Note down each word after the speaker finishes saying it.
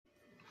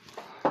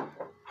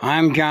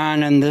I'm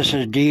John, and this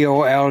is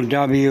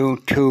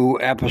DOLW2,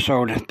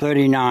 episode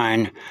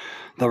 39,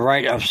 The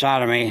Rite of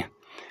Sodomy,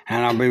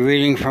 and I'll be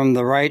reading from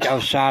The Rite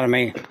of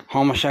Sodomy,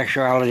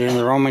 Homosexuality in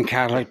the Roman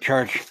Catholic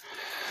Church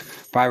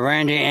by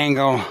Randy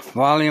Engel,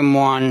 Volume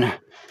 1,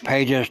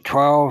 pages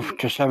 12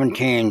 to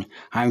 17.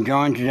 I'm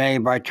joined today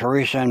by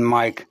Teresa and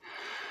Mike,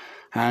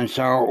 and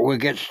so we'll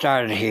get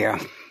started here.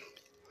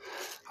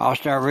 I'll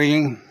start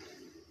reading.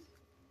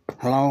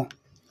 Hello?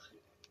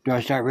 Do I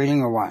start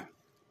reading or what?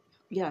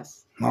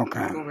 Yes.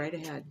 Okay. Go right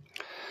ahead.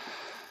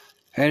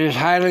 It is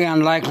highly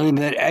unlikely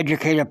that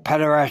educated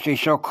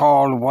pederasty,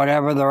 so-called,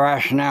 whatever the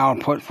rationale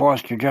put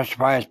forth to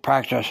justify its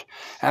practice,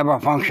 ever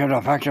functioned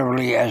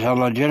effectively as a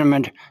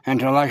legitimate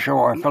intellectual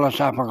or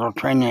philosophical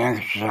training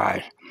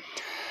exercise.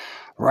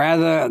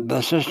 Rather,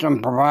 the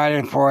system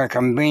provided for a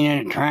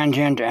convenient,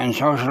 transient, and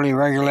socially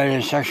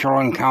regulated sexual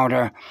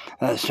encounter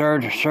that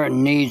served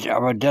certain needs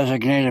of a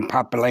designated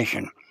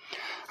population.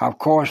 Of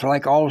course,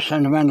 like all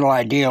sentimental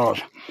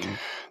ideals,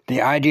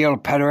 the ideal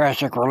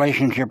pederastic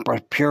relationship was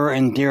pure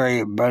in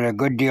theory, but a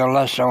good deal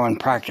less so in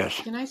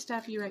practice. Can I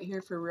stop you right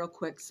here for a real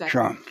quick second?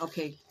 Sure.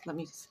 Okay,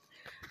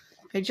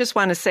 I just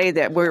want to say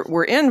that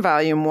we're in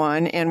Volume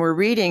 1, and we're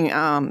reading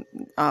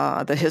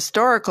the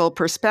historical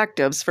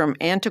perspectives from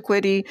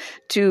antiquity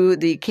to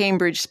the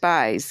Cambridge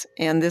spies,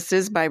 and this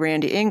is by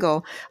Randy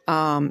Engel.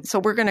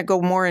 So we're going to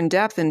go more in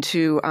depth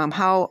into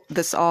how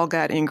this all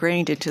got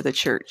ingrained into the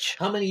church.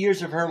 How many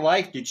years of her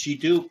life did she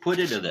put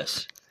into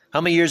this? How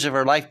many years of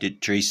her life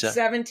did Teresa?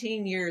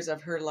 17 years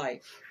of her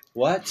life.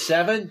 What,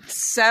 7?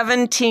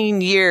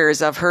 17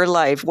 years of her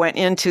life went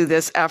into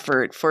this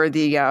effort for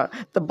the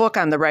book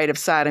on the Rite of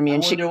Sodomy. I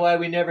And wonder why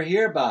we never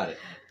hear about it.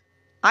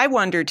 I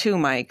wonder too,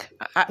 Mike.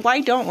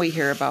 Why don't we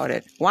hear about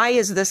it? Why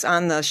is this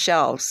on the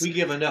shelves? We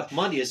give enough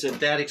money. Isn't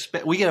that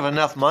expensive? We give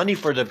enough money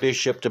for the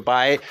bishop to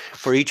buy it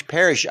for each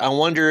parish. I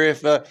wonder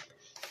if, don't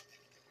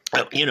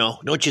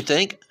you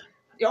think?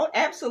 Oh,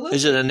 absolutely.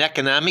 Is it an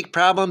economic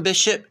problem,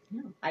 Bishop?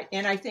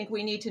 I think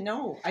we need to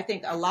know. I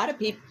think a lot of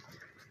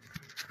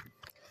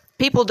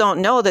people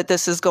don't know that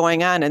this is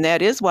going on, and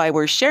that is why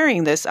we're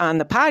sharing this on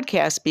the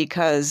podcast,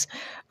 because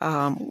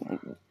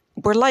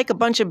we're like a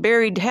bunch of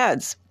buried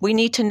heads. We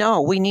need to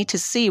know. We need to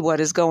see what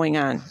is going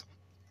on.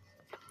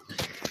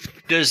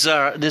 Does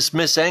this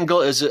Miss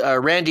Engel,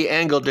 Randy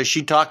Engel, does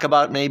she talk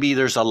about maybe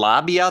there's a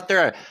lobby out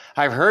there?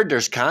 I've heard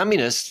there's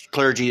communist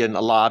clergy in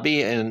a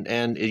lobby,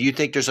 and you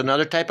think there's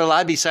another type of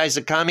lobby besides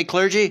the commie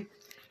clergy?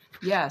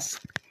 Yes,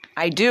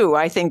 I do.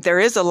 I think there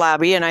is a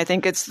lobby, and I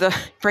think it's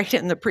right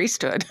in the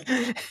priesthood.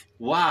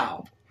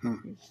 Wow.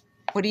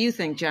 What do you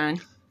think,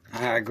 John?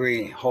 I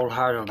agree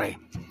wholeheartedly.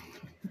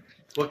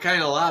 What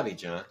kind of lobby,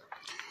 John?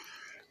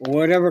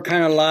 Whatever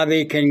kind of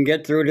lobby can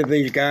get through to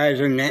these guys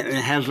and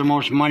has the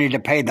most money to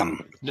pay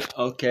them.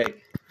 Okay.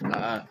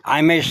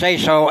 I may say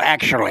so,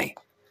 actually.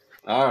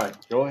 All right,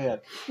 go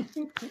ahead.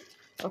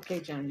 Okay,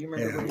 John, you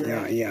remember where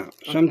you're at? Yeah.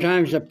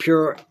 Sometimes the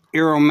pure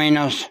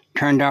Eromenos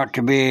turned out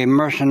to be a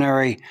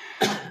mercenary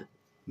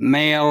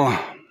male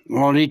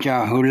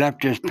Lolita who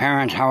left his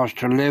parents' house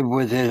to live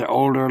with his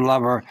older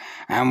lover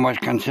and was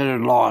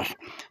considered lost.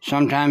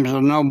 Sometimes the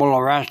noble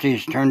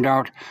Orestes turned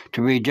out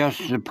to be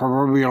just the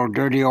proverbial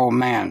dirty old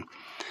man.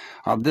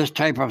 Of this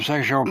type of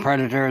sexual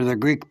predator, the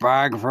Greek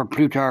biographer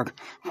Plutarch,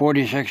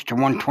 46 to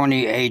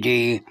 120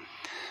 A.D.,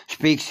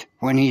 speaks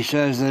when he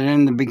says that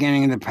in the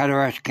beginning the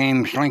pederast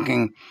came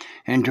slinking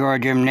into our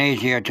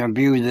gymnasia to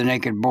view the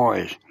naked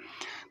boys.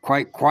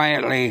 Quite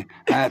quietly,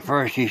 at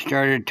first he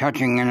started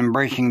touching and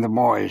embracing the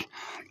boys.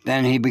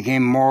 Then he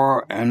became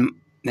more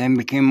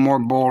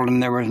bold,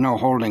 and there was no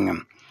holding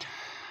him.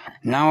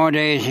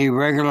 Nowadays he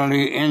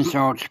regularly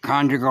insults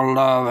conjugal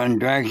love and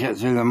drags it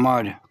through the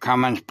mud,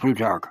 comments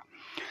Plutarch.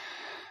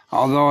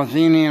 Although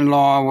Athenian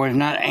law was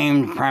not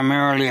aimed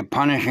primarily at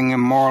punishing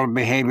immoral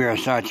behavior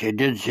as such, it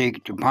did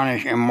seek to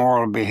punish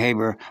immoral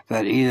behavior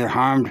that either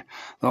harmed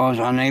those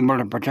unable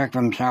to protect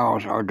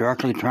themselves or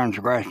directly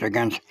transgressed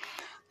against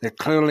the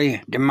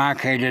clearly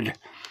demarcated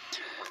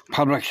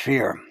public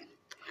sphere.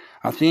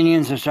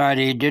 Athenian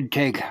society did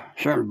take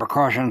certain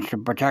precautions to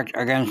protect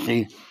against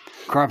the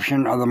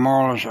corruption of the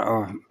morals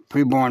of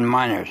preborn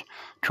minors.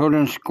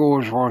 Children's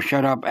schools were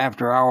shut up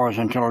after hours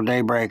until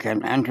daybreak,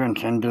 and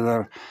entrance into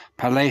the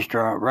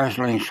Palaestra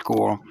wrestling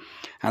school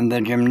and the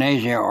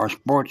gymnasia or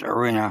sports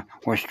arena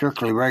was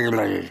strictly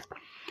regulated.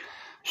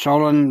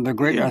 Solon, the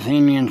great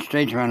Athenian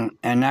statesman,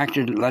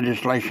 enacted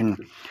legislation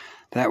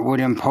that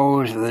would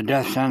impose the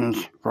death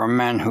sentence for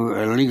men who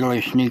illegally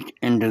sneaked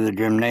into the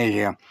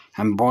gymnasia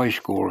and boys'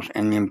 schools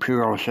in the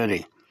imperial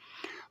city,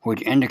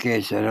 which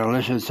indicates that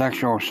illicit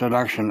sexual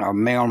seduction of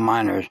male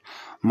minors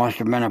must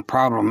have been a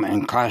problem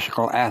in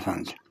classical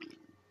Athens.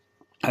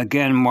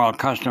 Again, while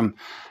custom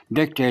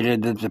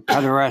dictated that the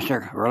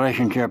pederastic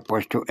relationship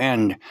was to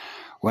end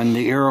when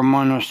the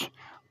Eromenos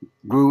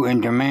grew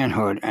into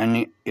manhood and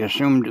he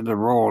assumed the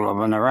role of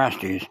an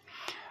Orestes,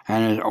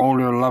 and his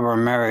older lover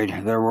married,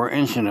 there were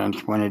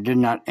incidents when it did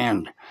not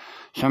end.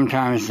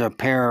 Sometimes the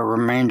pair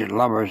remained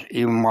lovers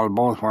even while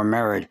both were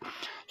married.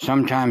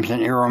 Sometimes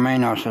an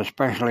Eromenos,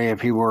 especially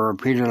if he were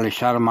repeatedly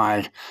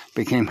sodomized,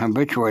 became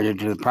habituated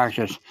to the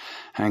practice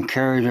and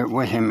carried it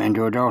with him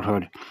into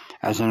adulthood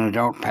as an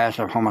adult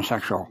passive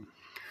homosexual.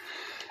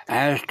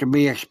 As to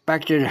be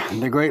expected,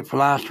 the great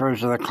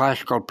philosophers of the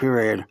classical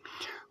period,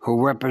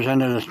 who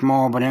represented a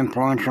small but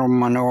influential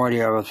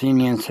minority of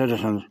Athenian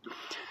citizens,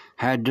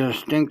 had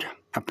distinct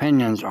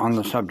opinions on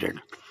the subject.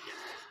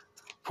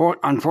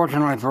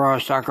 Unfortunately for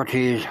us,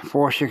 Socrates,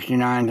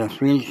 469 to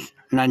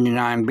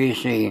 399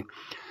 BC,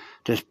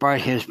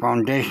 despite his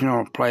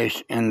foundational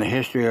place in the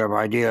history of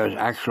ideas,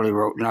 actually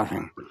wrote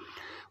nothing.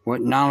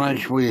 What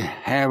knowledge we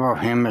have of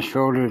him is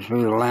filtered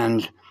through the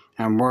lens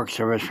and works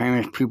of his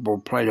famous pupil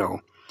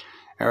Plato,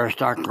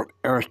 Aristocles,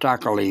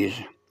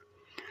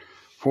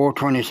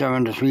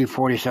 427 to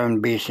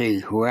 347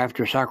 BC, who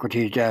after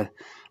Socrates' death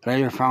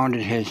later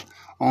founded his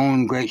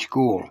own great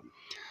school.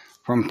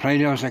 From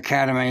Plato's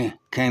academy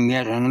came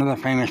yet another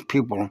famous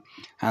pupil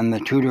and the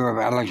tutor of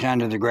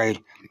Alexander the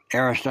Great,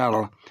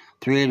 Aristotle,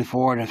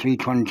 384 to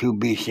 322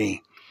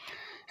 BC.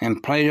 In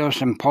Plato's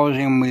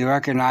Symposium, we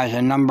recognize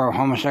a number of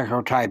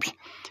homosexual types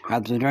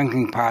at the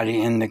drinking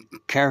party in the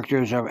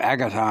characters of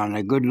Agathon,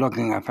 a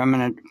good-looking,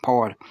 effeminate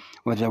poet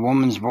with a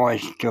woman's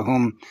voice to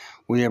whom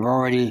we have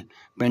already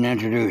been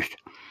introduced.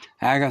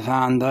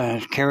 Agathon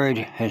thus carried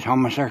his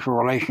homosexual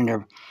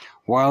relationship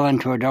well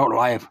into adult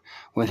life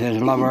with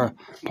his lover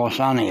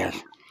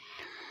Pausanias.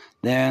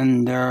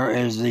 Then there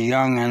is the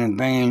young and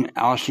vain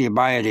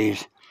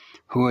Alcibiades,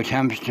 who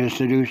attempts to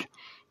seduce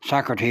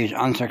Socrates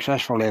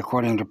unsuccessfully,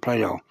 according to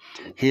Plato.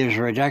 He is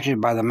rejected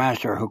by the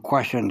master, who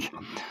questions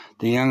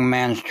the young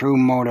man's true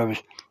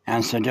motives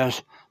and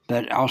suggests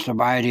that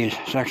Alcibiades'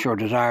 sexual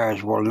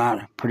desires will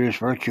not produce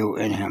virtue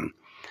in him.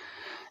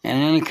 In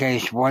any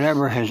case,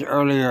 whatever his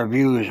earlier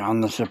views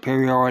on the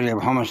superiority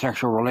of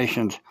homosexual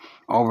relations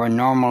over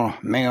normal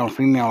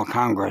male-female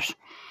congress,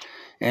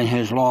 in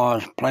his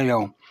laws,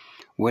 Plato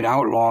would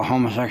outlaw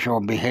homosexual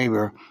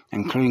behavior,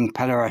 including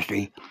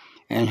pederasty,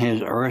 in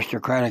his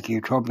aristocratic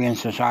utopian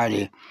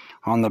society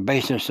on the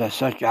basis that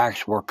such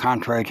acts were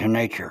contrary to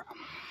nature.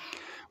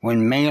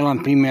 When male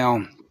and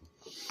female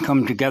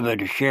come together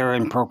to share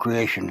in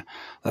procreation,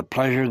 the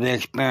pleasure they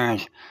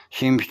experience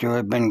seems to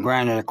have been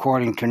granted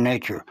according to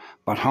nature,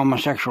 but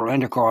homosexual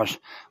intercourse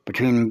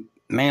between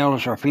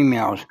males or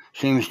females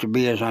seems to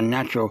be an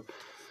unnatural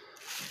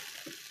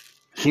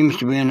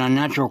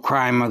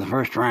crime of the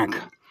first rank.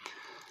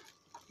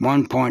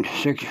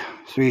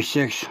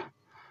 1.636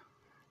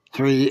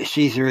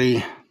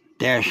 C3-6.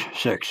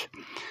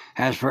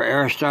 As for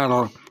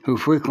Aristotle, who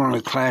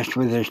frequently clashed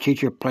with his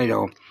teacher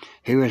Plato,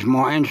 he was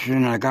more interested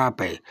in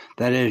agape,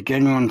 that is,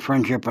 genuine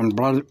friendship and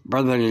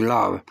brotherly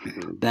love,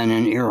 than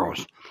in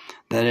eros,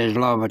 that is,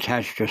 love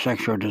attached to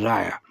sexual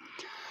desire.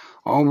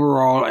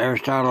 Overall,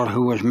 Aristotle,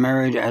 who was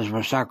married as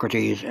was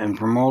Socrates, and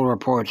from all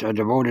reports a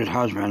devoted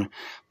husband,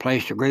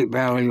 placed a great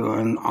value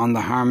on the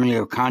harmony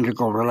of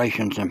conjugal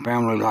relations and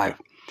family life.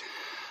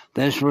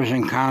 This was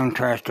in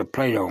contrast to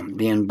Plato,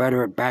 the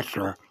inveterate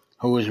bachelor,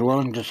 who was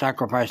willing to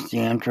sacrifice the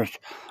interests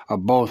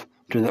of both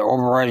to the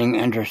overriding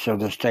interests of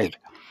the state.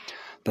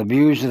 The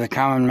views of the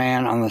common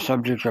man on the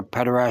subject of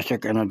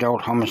pederastic and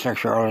adult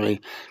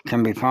homosexuality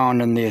can be found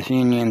in the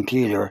Athenian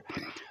theater,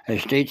 a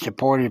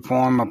state-supported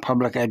form of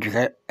public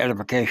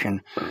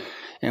edification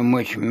in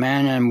which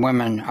men and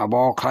women of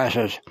all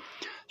classes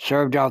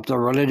served out the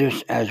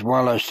religious as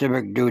well as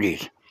civic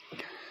duties.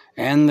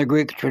 In the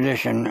Greek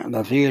tradition,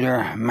 the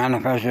theater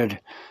manifested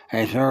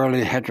a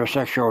thoroughly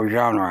heterosexual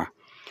genre.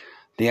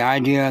 The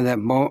idea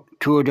that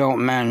two adult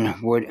men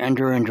would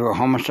enter into a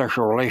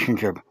homosexual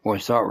relationship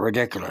was thought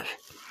ridiculous.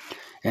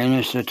 In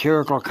his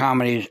satirical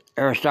comedies,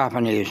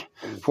 Aristophanes,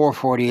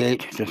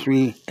 448 to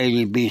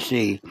 380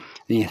 BC,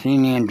 the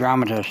Athenian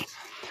dramatist,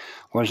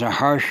 was a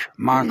harsh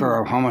mocker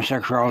of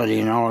homosexuality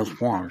in all its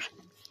forms.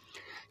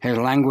 His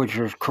language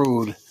was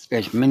crude,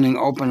 its meaning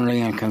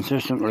openly and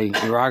consistently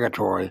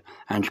derogatory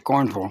and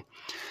scornful,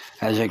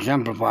 as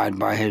exemplified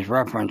by his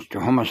reference to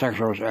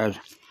homosexuals as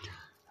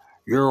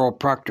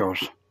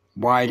Europraktos,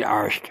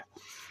 wide-arsed.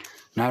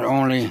 Not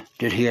only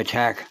did he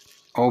attack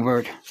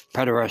overt,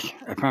 pederast,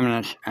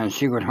 effeminates, and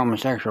secret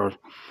homosexuals,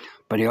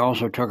 but he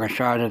also took a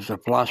shot at the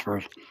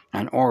philosophers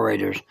and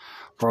orators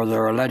for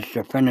their alleged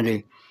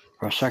affinity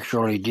for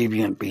sexually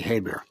deviant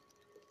behavior.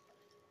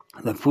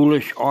 The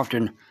foolish,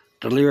 often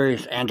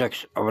delirious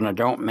antics of an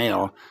adult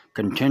male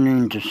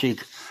continuing to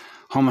seek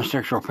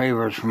homosexual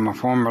favors from a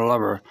former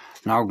lover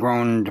now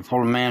grown into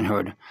full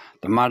manhood,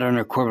 the modern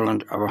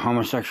equivalent of a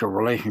homosexual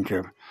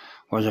relationship,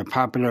 was a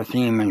popular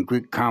theme in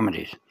Greek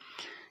comedies.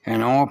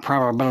 In all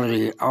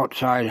probability,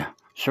 outside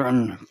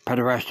certain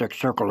pederastic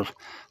circles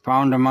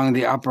found among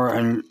the upper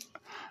and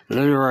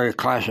literary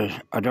classes,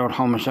 adult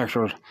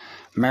homosexuals,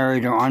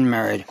 married or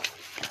unmarried,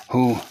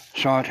 who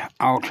sought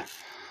out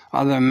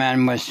other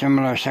men with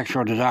similar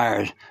sexual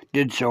desires,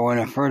 did so in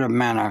a furtive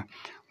manner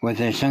with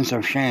a sense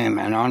of shame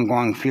and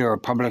ongoing fear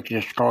of public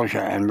disclosure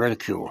and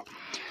ridicule.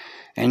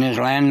 In his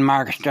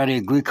landmark study,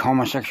 Greek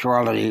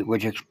Homosexuality,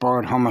 which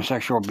explored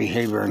homosexual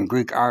behavior in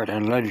Greek art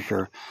and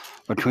literature,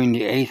 between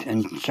the 8th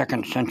and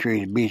 2nd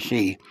centuries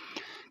BC.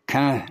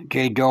 Kenneth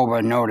J.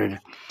 Dover noted,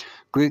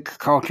 Greek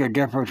culture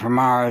differed from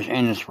ours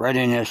in its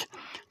readiness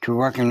to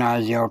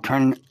recognize the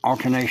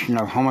alternation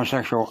of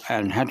homosexual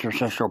and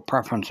heterosexual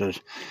preferences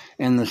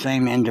in the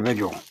same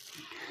individual.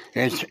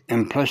 Its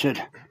implicit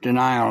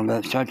denial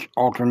that such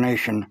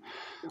alternation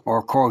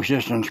or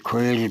coexistence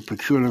created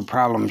peculiar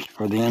problems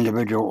for the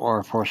individual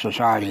or for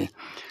society.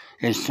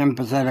 Its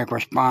sympathetic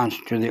response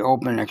to the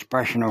open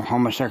expression of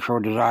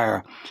homosexual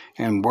desire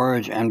in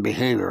words and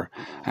behavior,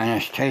 and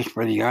its taste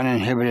for the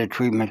uninhibited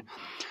treatment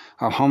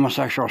of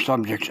homosexual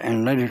subjects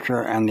in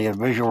literature and the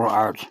visual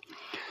arts.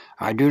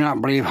 I do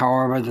not believe,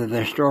 however, that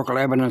the historical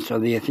evidence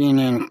of the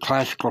Athenian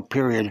classical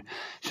period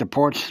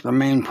supports the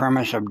main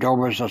premise of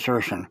Dover's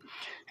assertion.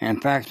 In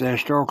fact, the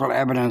historical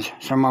evidence,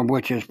 some of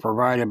which is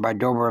provided by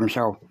Dover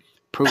himself,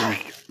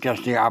 proves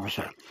just the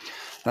opposite,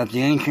 that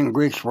the ancient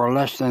Greeks were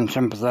less than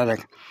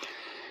sympathetic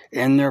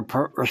in their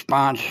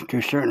response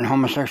to certain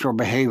homosexual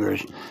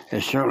behaviors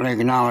is certainly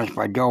acknowledged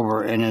by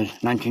Dover in his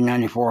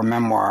 1994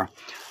 memoir,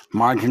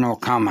 Marginal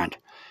Comment,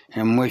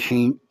 in which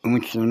the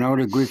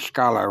noted Greek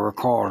scholar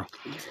recalled,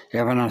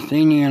 if an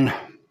Athenian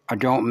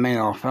adult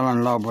male fell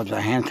in love with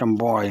a handsome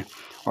boy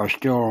or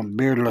still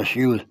beardless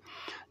youth,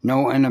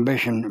 no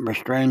inhibition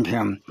restrained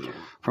him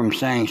from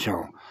saying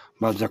so,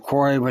 but the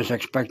quarry was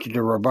expected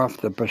to rebuff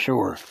the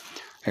pursuer.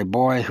 A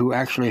boy who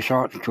actually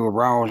sought to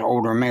arouse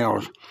older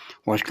males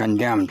was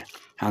condemned,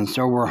 and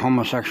so were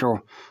homosexual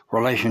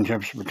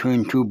relationships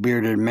between two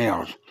bearded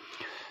males.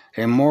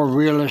 A more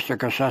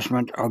realistic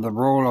assessment of the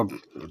role of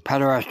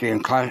pederasty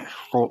in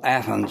classical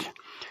Athens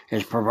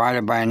is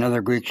provided by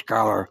another Greek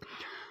scholar,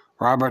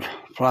 Robert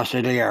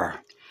Flacidier,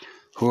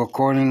 who,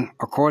 according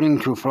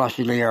to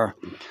Flacidier,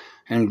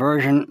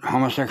 inversion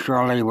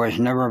homosexuality was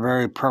never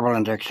very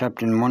prevalent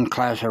except in one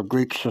class of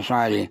Greek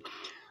society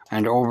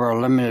and over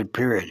a limited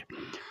period.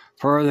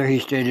 Further, he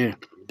stated,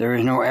 there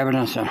is no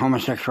evidence that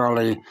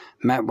homosexuality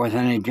met with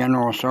any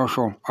general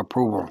social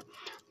approval.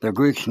 The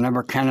Greeks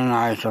never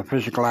canonized the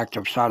physical act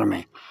of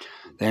sodomy.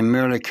 They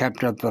merely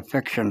kept up the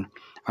fiction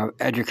of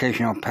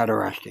educational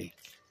pederasty.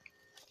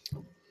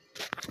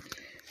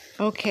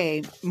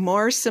 Okay,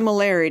 more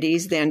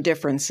similarities than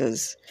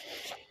differences.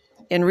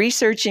 In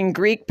researching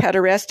Greek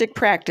pederastic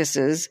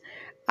practices,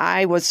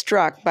 I was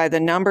struck by the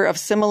number of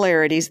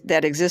similarities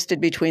that existed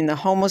between the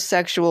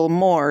homosexual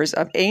mores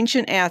of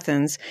ancient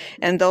Athens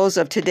and those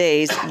of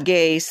today's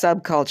gay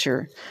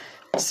subculture.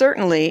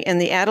 Certainly, in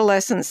the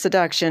adolescent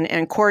seduction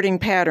and courting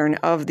pattern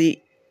of the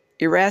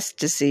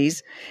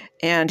Erastes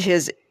and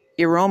his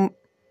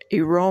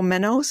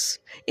Eromenos,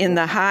 in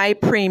the high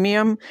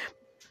premium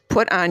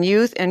put on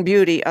youth and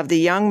beauty of the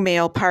young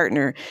male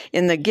partner,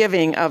 in the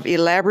giving of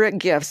elaborate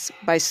gifts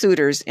by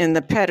suitors, in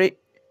the petty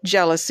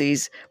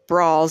jealousies,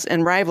 brawls,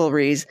 and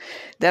rivalries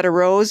that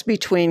arose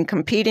between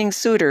competing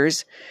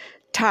suitors,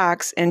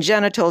 talks, and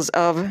genitals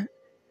of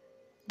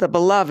the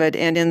beloved,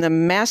 and in the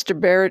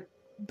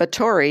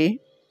masturbatory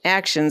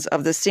actions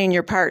of the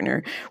senior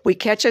partner, we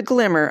catch a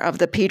glimmer of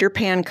the Peter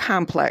Pan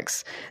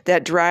complex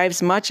that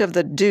drives much of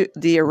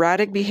the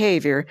erotic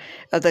behavior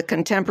of the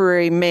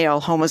contemporary male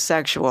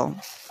homosexual.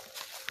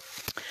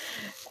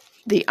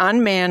 The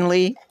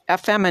unmanly,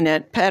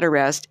 effeminate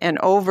pederast and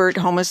overt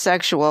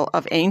homosexual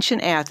of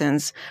ancient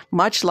Athens,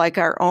 much like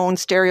our own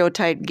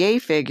stereotyped gay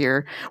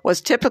figure, was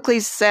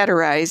typically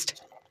satirized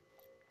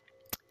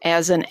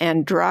as an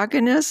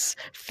androgynous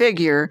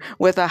figure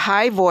with a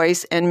high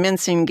voice and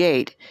mincing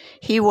gait.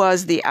 He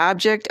was the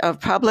object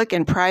of public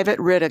and private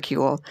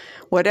ridicule,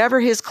 whatever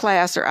his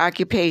class or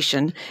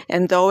occupation,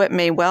 and though it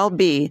may well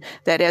be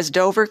that, as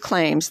Dover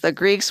claims, the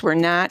Greeks were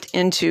not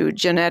into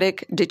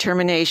genetic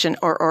determination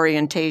or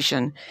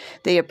orientation,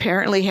 they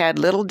apparently had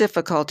little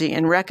difficulty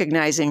in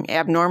recognizing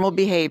abnormal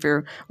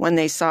behavior when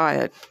they saw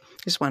it.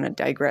 Just want to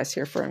digress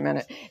here for a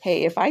minute.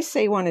 Hey, if I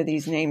say one of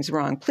these names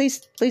wrong,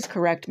 please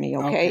correct me,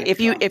 okay?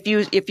 If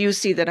you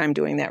see that I'm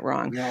doing that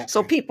wrong, yeah, okay.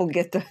 So people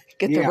get the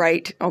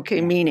right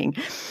meaning.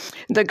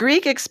 The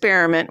Greek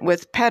experiment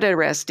with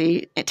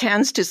pederasty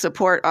tends to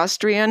support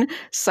Austrian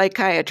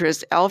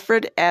psychiatrist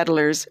Alfred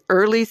Adler's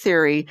early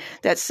theory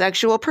that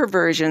sexual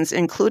perversions,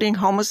 including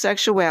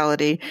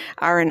homosexuality,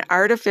 are an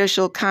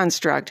artificial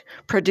construct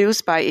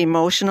produced by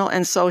emotional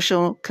and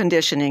social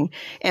conditioning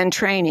and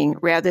training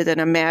rather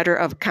than a matter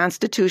of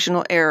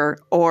constitutional error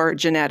or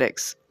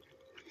genetics.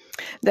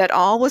 That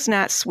all was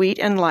not sweet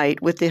and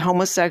light with the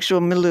homosexual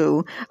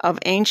milieu of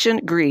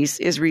ancient Greece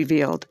is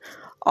revealed,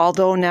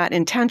 although not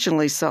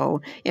intentionally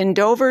so, in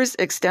Dover's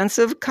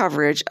extensive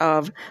coverage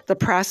of the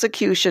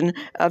prosecution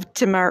of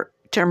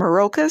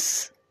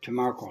Timarchus.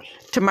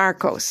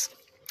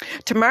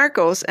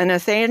 Timarchus, an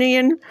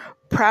Athenian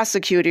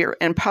prosecutor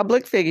and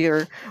public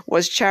figure,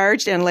 was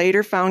charged and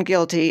later found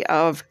guilty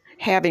of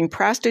having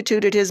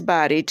prostituted his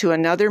body to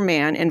another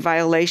man in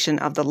violation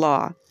of the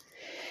law.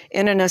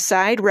 In an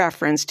aside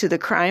reference to the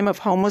crime of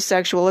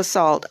homosexual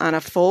assault on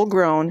a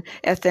full-grown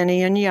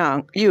Athenian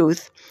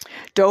youth,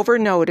 Dover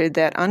noted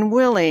that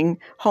unwilling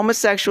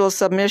homosexual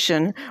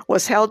submission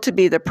was held to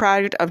be the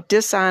product of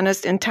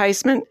dishonest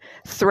enticement,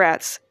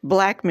 threats,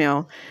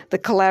 blackmail, the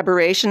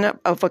collaboration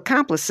of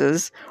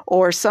accomplices,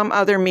 or some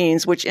other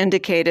means which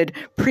indicated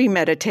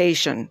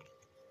premeditation.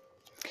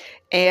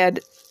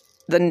 Add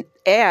the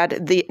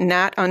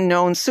not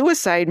unknown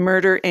suicide,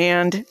 murder,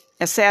 and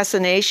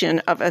assassination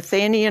of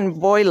Athenian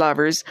boy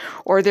lovers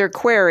or their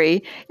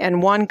quarry,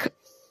 and one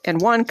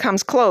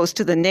comes close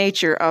to the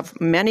nature of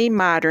many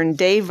modern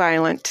day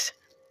violent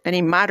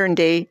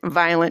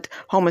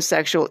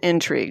homosexual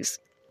intrigues.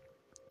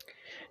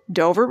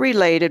 Dover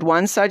related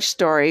one such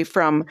story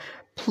from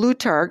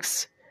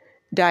Plutarch's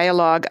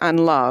Dialogue on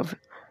Love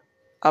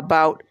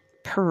about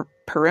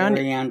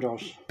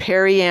Periandros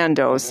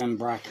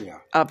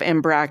of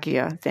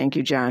Ambracia, thank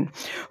you, John,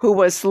 who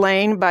was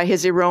slain by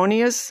his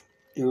Eromenos,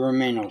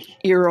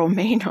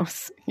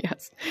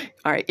 yes.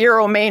 All right,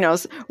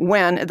 Eromenos,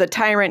 when the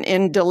tyrant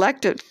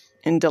indelicately,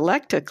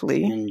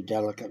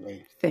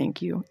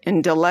 thank you,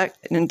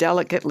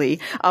 indelicately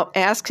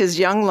asked his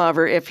young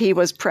lover if he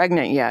was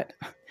pregnant yet,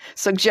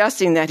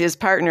 suggesting that his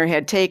partner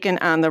had taken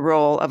on the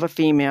role of a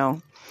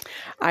female.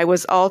 I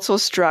was also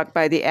struck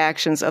by the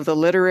actions of the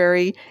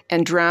literary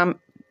and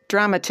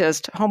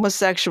dramatist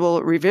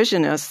homosexual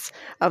revisionists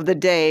of the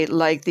day,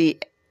 like the,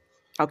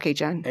 okay,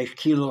 John?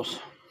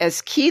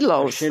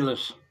 Aeschylus,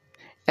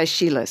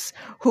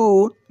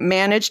 who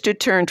managed to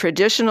turn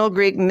traditional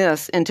Greek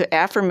myths into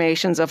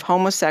affirmations of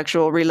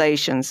homosexual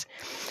relations.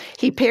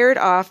 He paired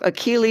off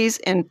Achilles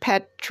and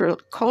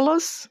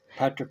Patroclus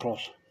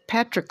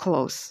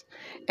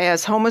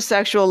as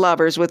homosexual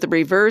lovers with the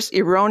reverse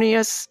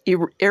Eromenos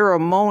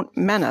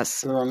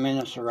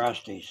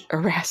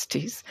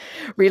Erastes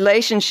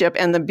relationship,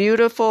 and the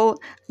beautiful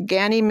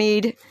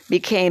Ganymede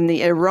became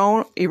the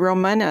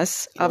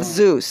Eromenos of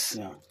Zeus.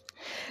 Yeah.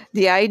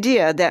 The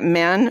idea that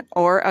men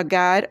or a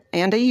god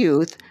and a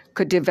youth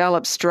could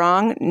develop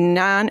strong,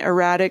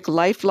 non-erotic,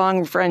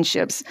 lifelong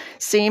friendships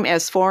seem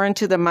as foreign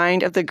to the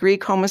mind of the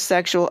Greek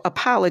homosexual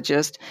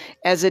apologist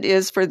as it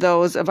is for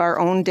those of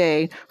our own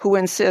day who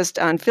insist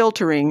on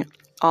filtering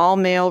all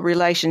male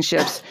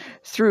relationships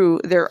through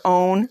their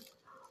own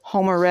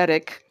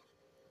homoerotic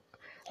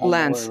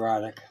lens.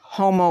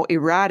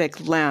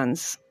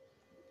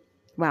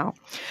 Wow.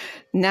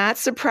 Not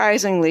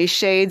surprisingly,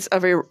 shades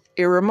of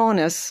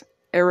Eromenos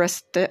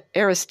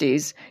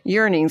Aristes'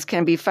 yearnings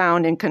can be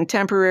found in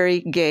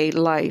contemporary gay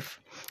life.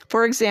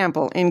 For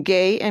example, in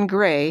Gay and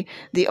Gray,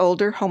 the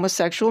older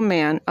homosexual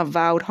man,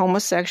 avowed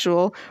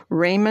homosexual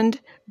Raymond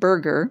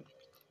Burger,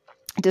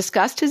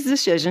 discussed his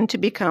decision to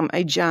become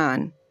a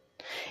John.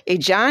 A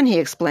John, he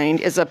explained,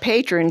 is a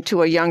patron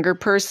to a younger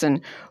person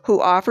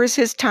who offers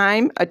his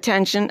time,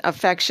 attention,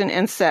 affection,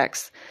 and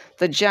sex.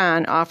 The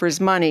John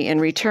offers money in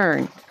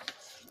return.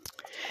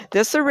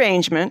 This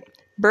arrangement,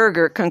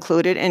 Burger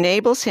concluded,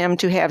 enables him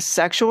to have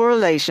sexual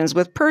relations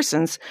with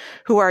persons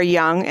who are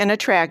young and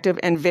attractive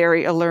and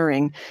very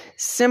alluring,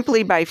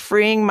 simply by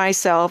freeing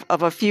myself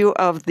of a few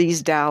of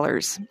these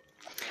dollars.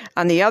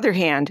 On the other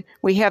hand,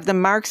 we have the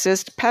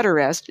Marxist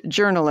pederast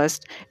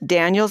journalist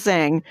Daniel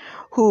Zhang,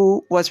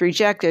 who has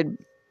rejected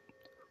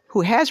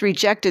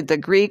the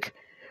Greek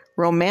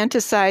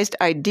romanticized,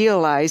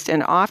 idealized,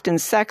 and often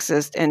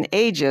sexist and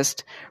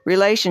ageist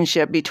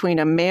relationship between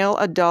a male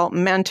adult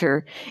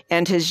mentor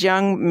and his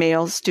young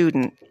male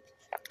student.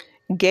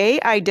 Gay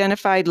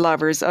identified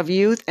lovers of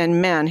youth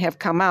and men have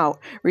come out,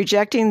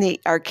 rejecting the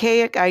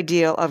archaic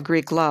ideal of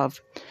Greek love,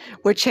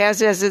 which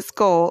has as its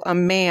goal a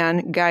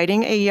man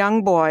guiding a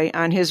young boy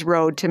on his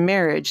road to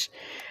marriage,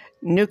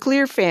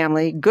 nuclear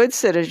family, good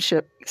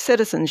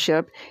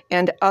citizenship,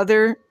 and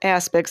other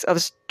aspects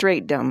of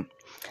straightdom.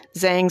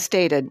 Zhang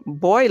stated,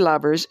 boy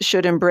lovers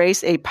should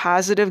embrace a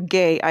positive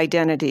gay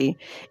identity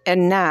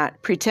and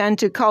not pretend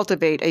to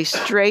cultivate a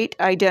straight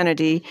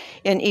identity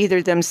in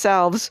either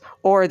themselves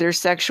or their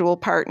sexual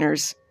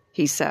partners,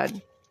 he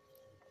said.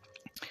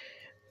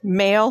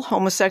 Male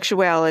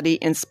homosexuality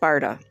in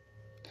Sparta.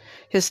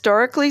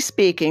 Historically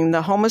speaking,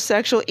 the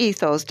homosexual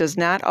ethos does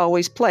not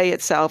always play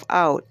itself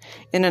out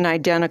in an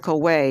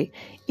identical way,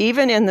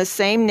 even in the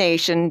same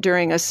nation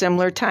during a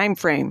similar time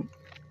frame.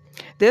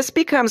 This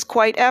becomes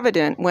quite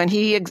evident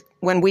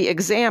when we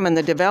examine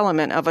the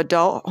development of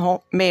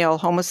adult male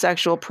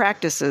homosexual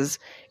practices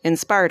in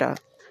Sparta.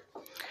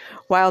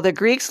 While the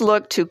Greeks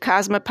looked to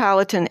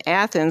cosmopolitan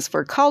Athens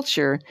for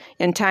culture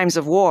in times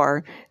of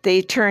war,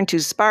 they turned to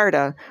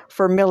Sparta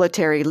for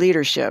military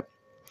leadership.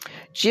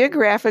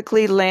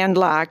 Geographically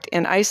landlocked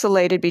and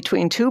isolated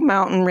between two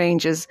mountain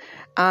ranges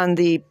on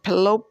the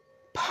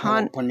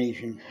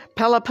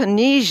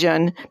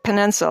Peloponnesian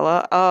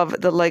peninsula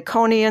of the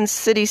Laconian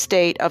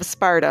city-state of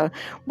Sparta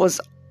was,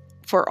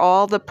 for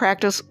all the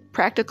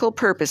practical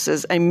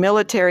purposes, a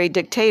military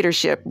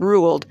dictatorship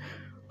ruled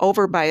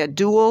over by a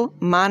dual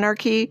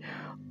monarchy,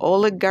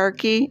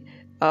 oligarchy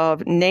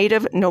of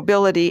native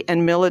nobility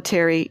and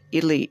military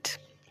elite.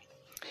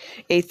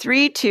 A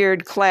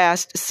three-tiered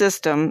class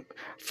system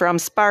from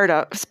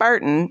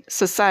Spartan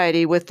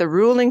society, with the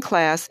ruling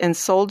class and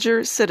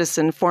soldier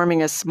citizen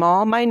forming a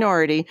small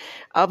minority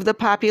of the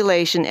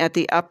population at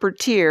the upper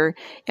tier,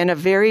 and a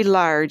very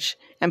large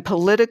and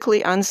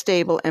politically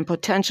unstable and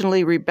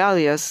potentially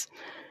rebellious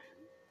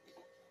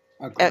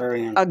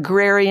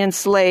agrarian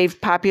slave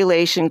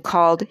population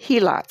called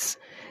helots,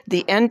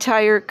 the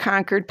entire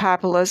conquered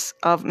populace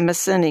of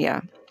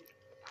Messenia.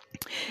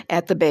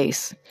 At the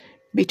base,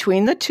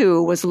 between the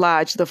two, was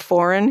lodged the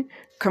foreign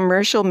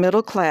commercial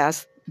middle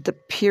class, the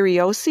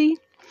Pyriosi,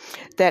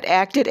 that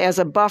acted as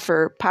a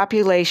buffer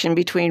population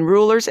between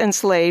rulers and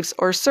slaves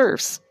or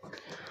serfs.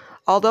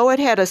 Although it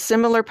had a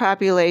similar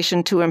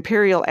population to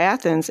imperial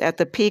Athens at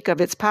the peak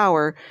of its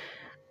power,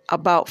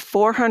 about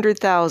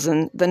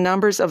 400,000, the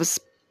numbers of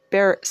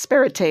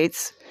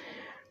Spartiates,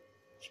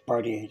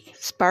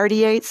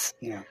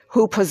 Yeah.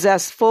 who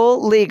possessed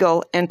full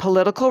legal and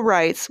political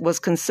rights, was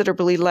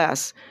considerably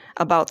less,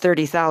 about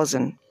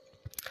 30,000.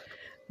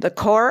 The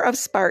core of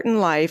Spartan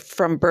life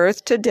from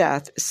birth to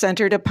death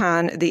centered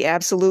upon the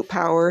absolute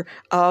power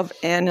of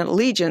an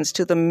allegiance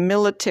to the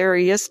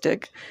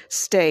militaristic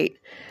state.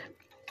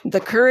 The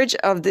courage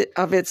of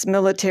its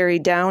military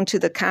down to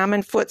the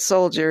common foot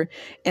soldier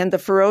and the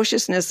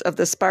ferociousness of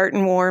the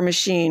Spartan war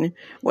machine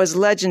was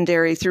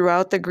legendary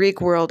throughout the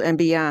Greek world and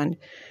beyond,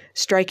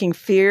 striking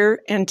fear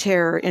and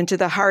terror into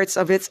the hearts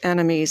of its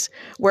enemies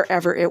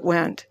wherever it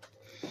went.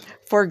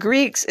 For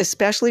Greeks,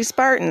 especially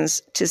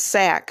Spartans, to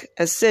sack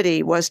a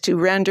city was to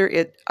render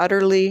it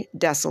utterly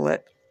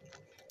desolate.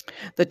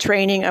 The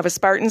training of a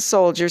Spartan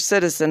soldier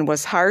citizen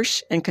was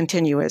harsh and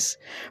continuous.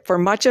 For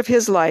much of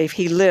his life,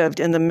 he lived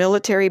in the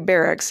military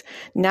barracks,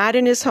 not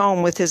in his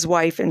home with his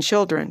wife and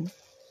children.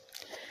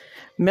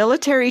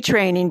 Military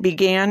training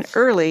began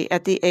early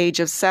at the age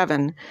of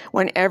 7,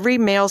 when every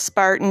male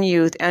Spartan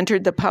youth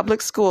entered the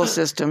public school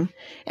system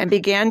and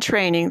began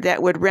training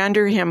that would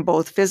render him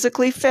both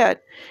physically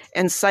fit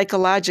and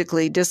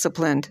psychologically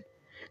disciplined.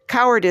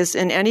 Cowardice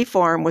in any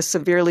form was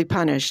severely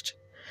punished.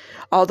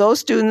 Although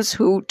students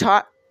who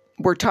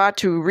were taught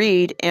to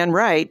read and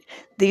write,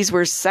 these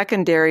were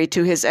secondary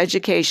to his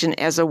education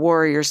as a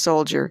warrior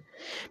soldier.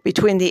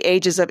 Between the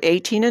ages of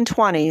 18 and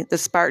 20, the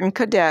Spartan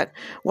cadet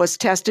was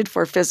tested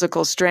for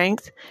physical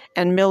strength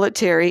and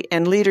military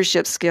and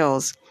leadership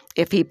skills.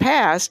 If he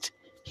passed,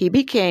 he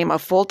became a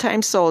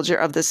full-time soldier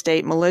of the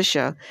state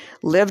militia,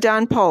 lived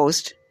on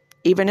post,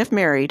 even if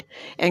married,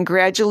 and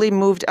gradually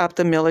moved up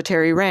the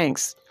military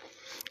ranks.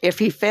 If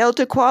he failed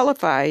to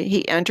qualify,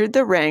 he entered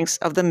the ranks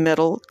of the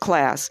middle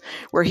class,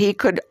 where he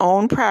could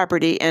own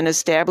property and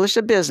establish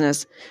a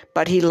business,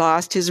 but he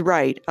lost his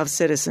right of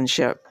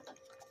citizenship.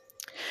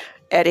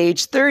 At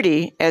age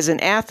 30, as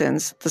in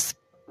Athens, the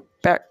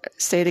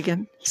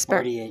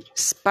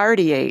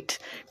Spartiate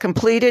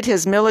completed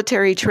his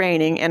military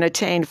training and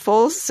attained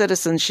full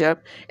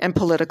citizenship and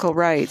political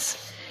rights.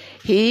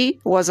 He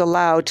was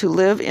allowed to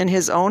live in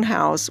his own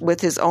house with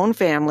his own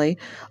family,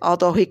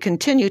 although he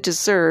continued to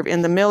serve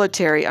in the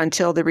military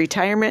until the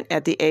retirement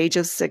at the age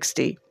of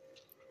 60.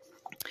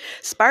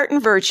 Spartan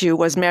virtue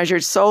was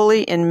measured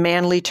solely in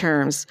manly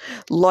terms: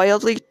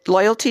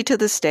 loyalty to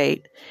the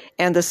state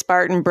and the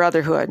Spartan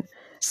brotherhood,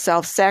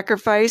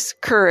 self-sacrifice,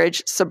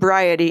 courage,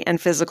 sobriety, and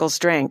physical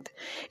strength,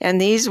 and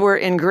these were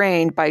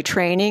ingrained by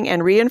training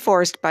and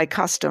reinforced by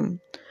custom.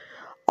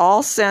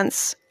 All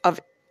sense of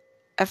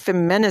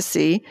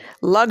effeminacy,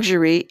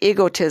 luxury,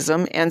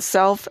 egotism, and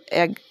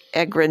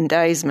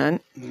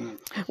self-aggrandizement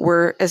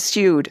were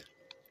eschewed.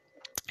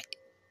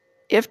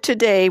 If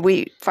today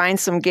we find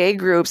some gay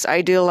groups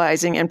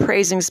idealizing and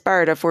praising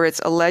Sparta for its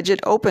alleged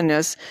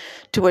openness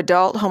to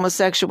adult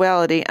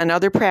homosexuality and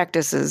other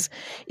practices,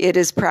 it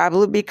is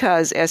probably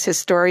because, as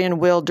historian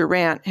Will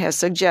Durant has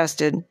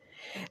suggested,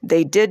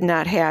 they did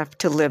not have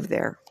to live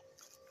there.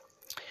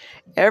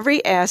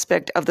 Every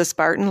aspect of the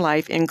Spartan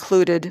life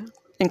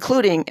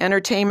including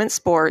entertainment,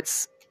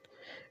 sports,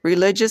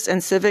 religious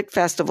and civic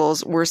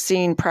festivals, were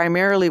seen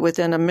primarily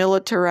within a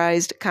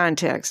militarized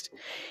context.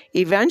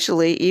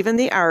 Eventually, even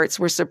the arts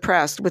were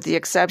suppressed, with the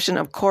exception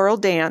of choral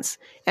dance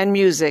and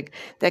music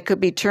that could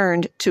be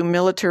turned to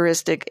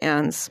militaristic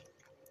ends.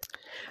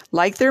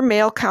 Like their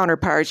male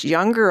counterparts,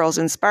 young girls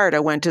in Sparta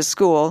went to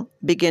school,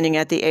 beginning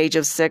at the age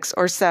of 6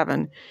 or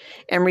 7,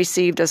 and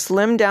received a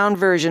slimmed-down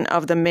version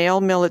of the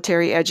male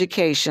military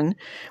education,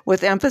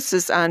 with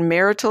emphasis on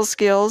marital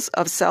skills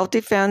of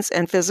self-defense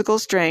and physical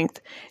strength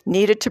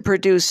needed to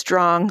produce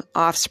strong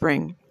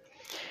offspring.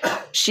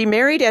 She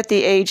married at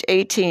the age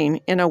 18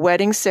 in a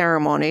wedding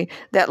ceremony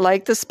that,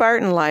 like the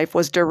Spartan life,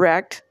 was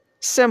direct,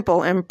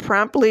 simple, and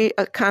promptly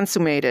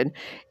consummated,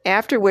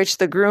 after which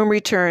the groom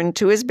returned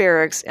to his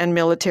barracks and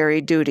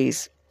military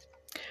duties.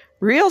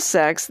 Real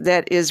sex,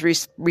 that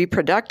is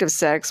reproductive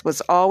sex,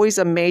 was always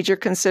a major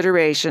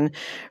consideration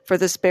for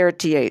the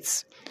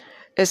Spartiates,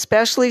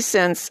 especially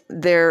since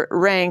their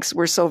ranks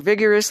were so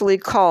vigorously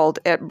culled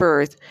at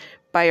birth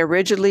by a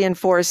rigidly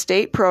enforced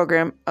state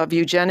program of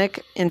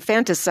eugenic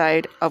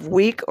infanticide of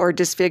weak or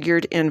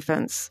disfigured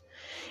infants.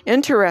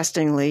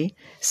 Interestingly,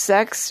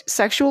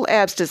 sexual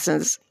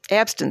abstinence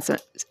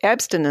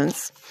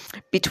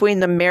between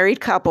the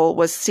married couple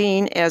was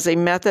seen as a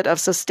method of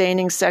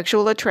sustaining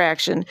sexual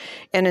attraction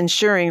and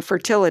ensuring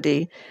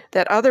fertility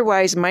that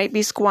otherwise might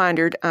be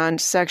squandered on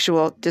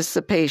sexual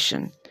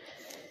dissipation.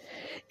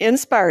 In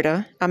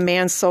Sparta, a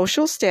man's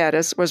social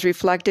status was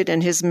reflected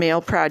in his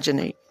male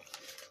progeny.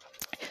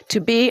 To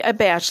be a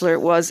bachelor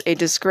was a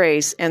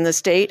disgrace, and the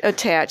state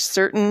attached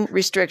certain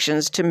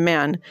restrictions to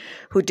men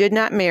who did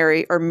not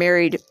marry or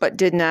married but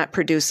did not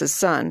produce a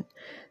son.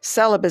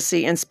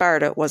 Celibacy in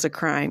Sparta was a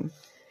crime,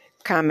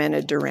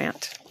 commented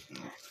Durant.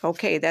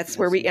 Okay, that's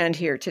where we end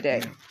here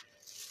today.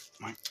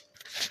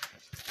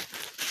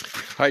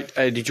 All right,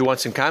 did you want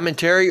some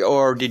commentary,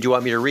 or did you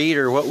want me to read,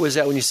 or what was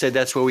that when you said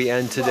that's where we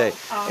end today?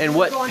 And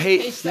what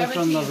page? That's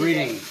from the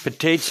reading.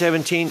 Page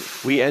 17.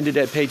 We ended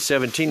at page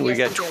 17. We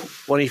got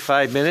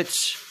 25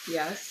 minutes.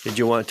 Yes. Did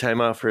you want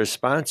time out for a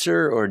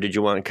sponsor, or did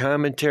you want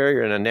commentary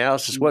or an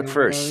analysis? What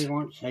first? You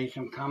want to say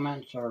some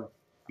comments or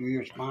do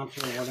your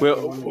sponsor? Whatever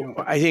you want to Well,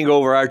 do. I think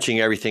overarching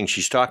everything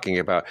she's talking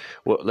about,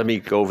 well, let me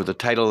go over the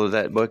title of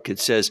that book. It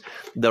says,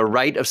 The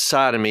Rite of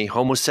Sodomy,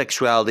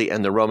 Homosexuality,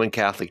 and the Roman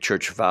Catholic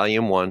Church,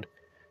 Volume 1,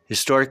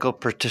 Historical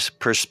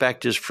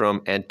Perspectives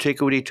from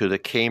Antiquity to the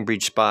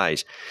Cambridge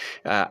Spies.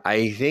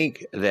 I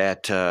think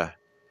that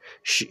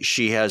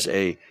she has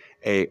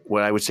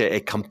what I would say a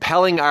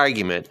compelling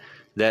argument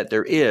that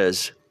there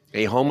is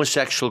a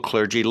homosexual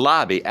clergy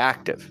lobby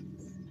active.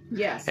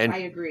 Yes, And- I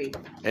agree.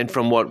 And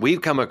from what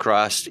we've come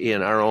across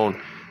in our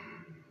own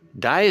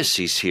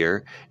diocese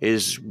here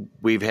is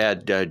we've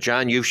had,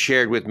 John, you've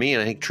shared with me,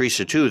 and I think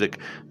Teresa too,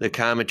 the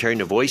commentary and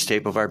the voice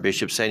tape of our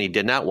bishop saying he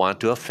did not want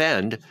to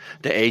offend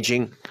the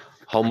aging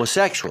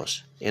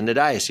homosexuals in the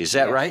diocese. Is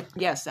that right?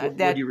 Yes,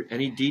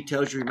 Any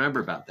details you remember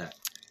about that?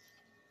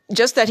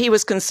 just that he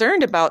was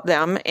concerned about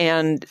them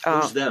and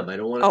Who's them? I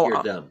don't want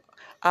to hear them.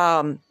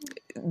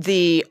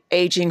 the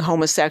aging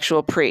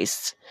homosexual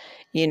priests,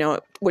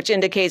 which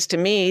indicates to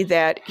me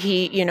that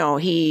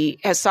he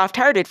has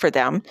soft-hearted for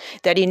them,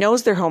 that he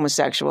knows they're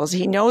homosexuals,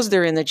 he knows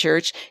they're in the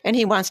church, and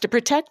he wants to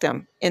protect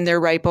them in their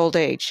ripe old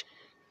age.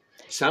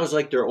 Sounds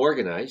like they're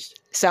organized.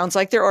 Sounds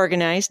like they're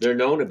organized. They're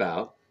known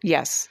about.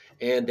 Yes.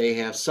 And they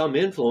have some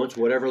influence,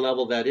 whatever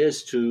level that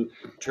is, to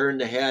turn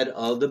the head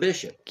of the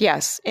bishop.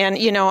 Yes. And,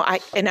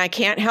 I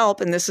can't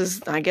help, and this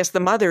is, I guess, the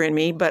mother in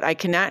me, but I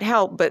cannot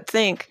help but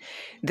think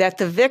that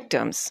the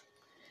victims,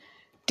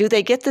 do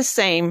they get the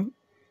same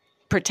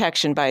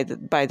protection by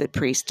the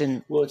priest?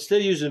 And Well,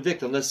 instead of using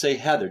victim, let's say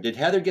Heather. Did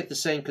Heather get the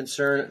same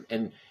concern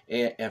and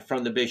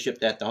from the bishop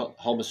that the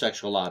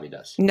homosexual lobby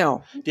does?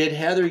 no, Did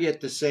Heather get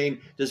the same?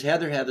 Does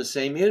Heather have the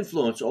same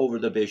influence over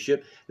the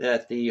bishop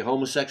that the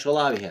homosexual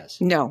lobby has?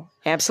 no,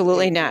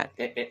 absolutely not.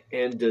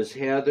 And does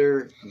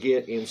Heather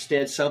get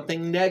instead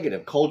something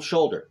negative, cold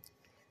shoulder?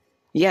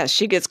 Yes,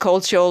 she gets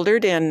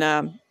cold-shouldered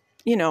and,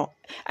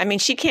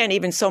 she can't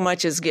even so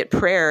much as get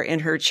prayer in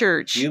her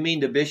church. You mean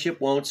the bishop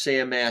won't say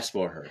a mass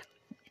for her?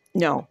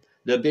 No,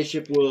 The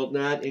bishop will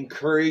not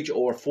encourage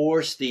or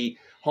force the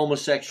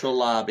homosexual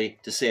lobby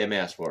to say a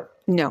mass for her,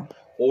 no,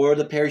 or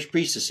the parish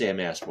priest to say a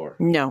mass for her.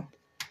 no.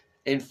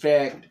 In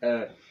fact,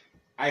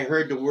 I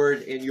heard the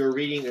word in your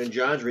reading and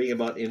John's reading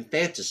about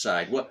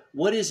infanticide.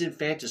 What is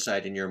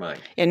infanticide in your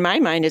mind? In my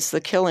mind, it's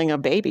the killing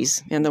of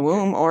babies in the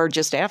womb or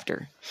just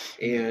after.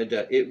 And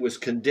it was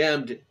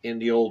condemned in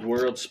the old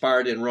world,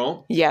 Sparta and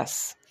Rome.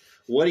 Yes.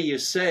 What do you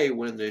say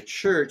when the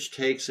church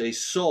takes a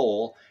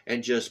soul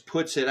and just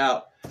puts it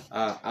out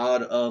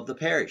of the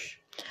parish?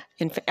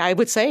 I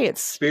would say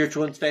it's,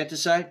 Spiritual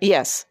infanticide?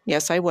 yes,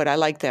 I would. I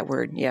like that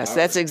word. Yes, All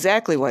that's right.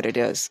 exactly what it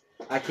is.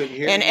 I couldn't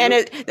hear And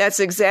you. that's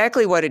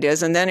exactly what it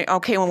is. And then,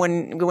 okay,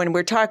 when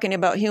we're talking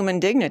about human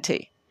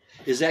dignity,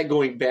 Is that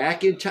going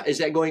back in time? Is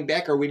that going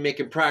back, or are we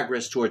making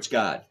progress towards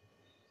God?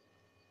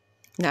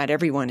 not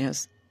everyone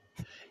is.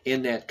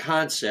 In that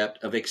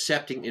concept of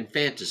accepting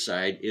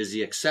infanticide, is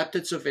the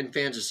acceptance of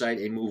infanticide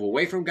a move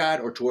away from God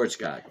or towards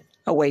God?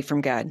 Away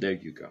from God. There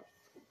you go.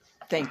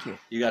 Thank you.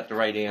 You got the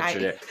right answer I-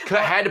 there.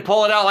 I had to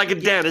pull it out like a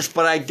dentist,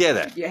 but I did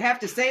it. You have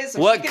to say it so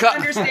What she can co-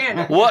 understand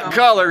it. What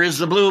color is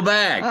the blue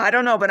bag? I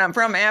don't know, but I'm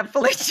from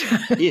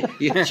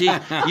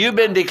Appalachia. You've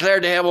been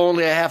declared to have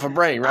only a half a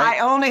brain, right? I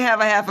only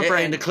have a half a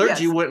brain. And the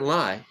clergy Yes. wouldn't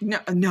lie.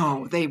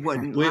 No, they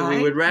wouldn't. We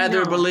lie. would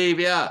rather No. believe,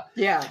 yeah.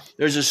 Yeah.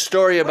 There's a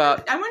story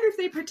about, I wonder if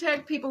they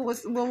protect people with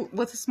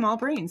small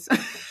brains.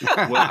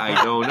 well,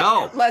 I don't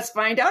know. Let's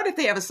find out if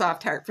they have a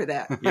soft heart for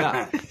that.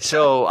 Yeah.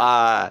 So,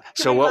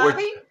 Can we what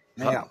lobby?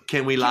 Yeah.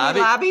 can we we lobby?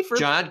 lobby for-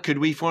 John, could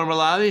we form a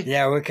lobby?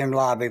 Yeah, we can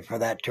lobby for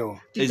that too.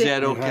 Is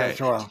that okay?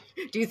 As well.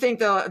 Do you think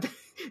they'll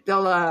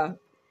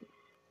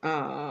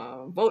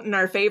vote in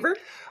our favor?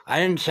 I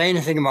didn't say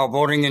anything about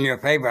voting in your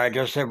favor. I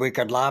just said we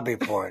could lobby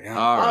for it. Yeah.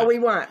 All right. All we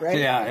want, right?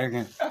 Yeah. You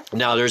can-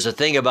 Now, there's a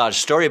thing about a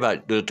story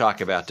about to talk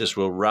about this.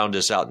 We'll round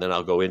this out, and then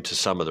I'll go into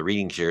some of the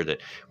readings here that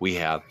we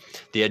have,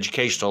 the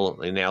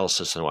educational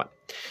analysis and what.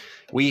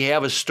 We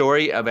have a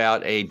story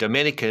about a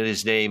Dominican.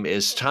 His name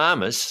is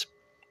Thomas.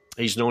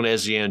 He's known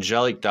as the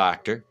angelic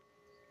doctor.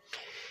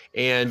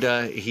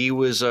 And he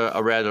was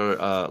a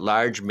rather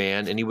large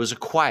man, and he was a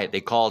quiet.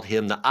 They called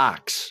him the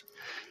ox.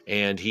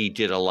 And he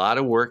did a lot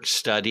of work,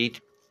 studied.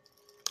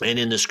 And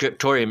in the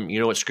scriptorium, you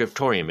know what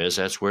scriptorium is?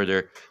 That's where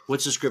they're.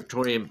 What's the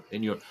scriptorium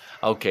in your?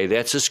 Okay,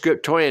 that's a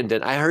scriptorium.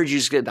 Then I heard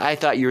you. I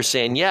thought you were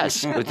saying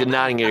yes with the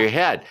nodding of your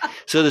head.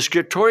 So the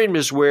scriptorium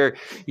is where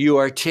you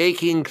are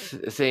taking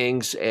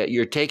things.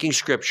 You're taking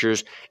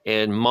scriptures,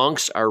 and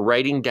monks are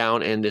writing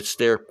down, and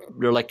they're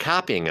like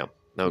copying them.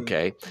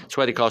 Okay, that's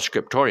why they call it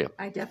scriptorium.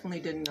 I definitely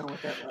didn't know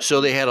what that was.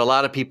 So they had a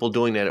lot of people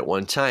doing that at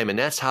one time, and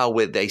that's how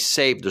they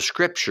saved the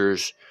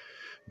scriptures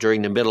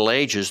during the Middle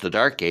Ages, the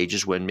Dark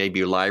Ages, when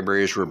maybe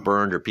libraries were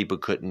burned or people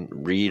couldn't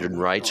read and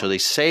write, so they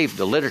saved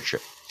the literature.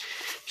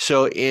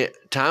 So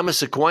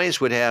Thomas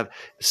Aquinas would have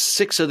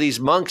 6 of these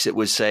monks, it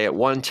would say, at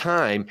one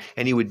time,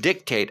 and he would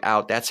dictate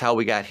out. That's how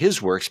we got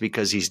his works,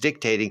 because he's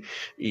dictating.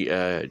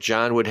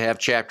 John would have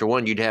chapter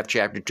 1, you'd have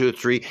chapter 2,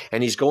 3,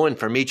 and he's going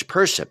from each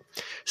person.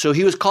 So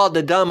he was called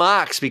the dumb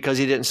ox because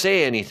he didn't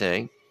say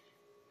anything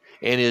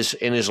in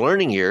his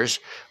learning years,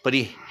 but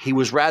he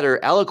was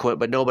rather eloquent,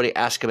 but nobody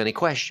asked him any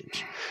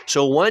questions.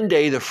 So one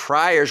day the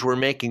friars were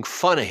making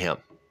fun of him.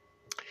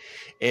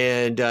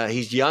 And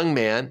he's a young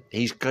man.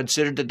 He's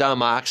considered the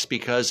dumb ox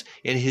because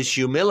in his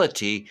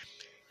humility,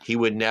 he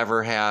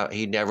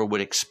never would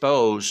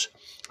expose,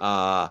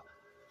 he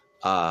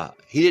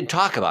didn't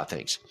talk about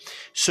things.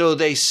 So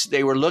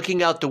they were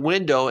looking out the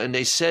window, and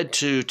they said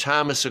to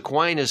Thomas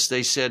Aquinas,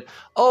 they said,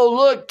 "Oh,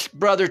 look,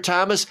 Brother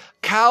Thomas,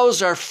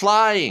 cows are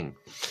flying."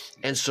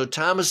 And so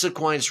Thomas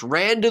Aquinas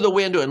ran to the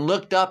window and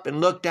looked up and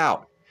looked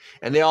out,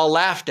 and they all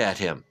laughed at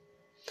him.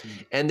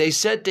 And they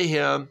said to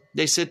him,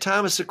 they said,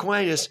 "Thomas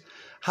Aquinas,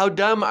 how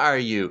dumb are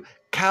you?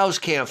 Cows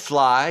can't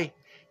fly."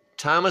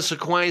 Thomas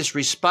Aquinas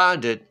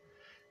responded,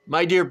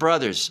 "My dear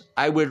brothers,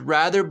 I would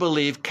rather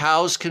believe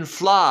cows can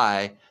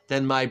fly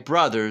than my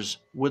brothers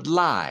would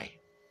lie."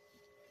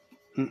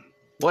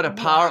 What a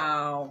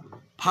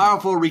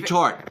powerful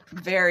retort.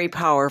 Very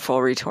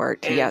powerful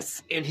retort,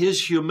 yes. In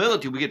his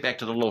humility, we get back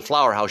to the little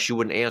flower house. She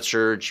wouldn't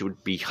answer. She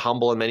would be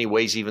humble in many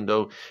ways, even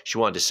though she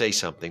wanted to say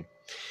something.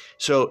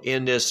 So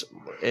in this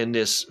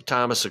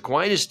Thomas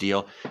Aquinas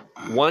deal,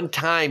 one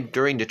time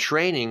during the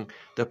training,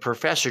 the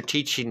professor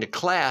teaching the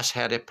class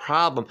had a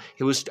problem.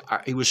 He was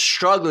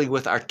struggling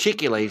with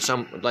articulating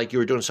some, like you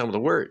were doing some of the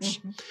words.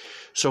 Mm-hmm.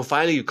 So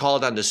finally, you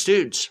called on the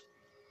students,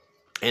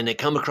 and they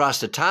come across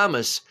to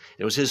Thomas.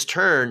 It was his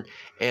turn,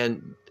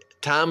 and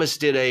Thomas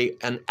did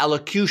an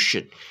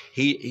elocution.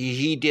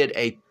 He did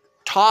a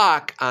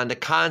talk on the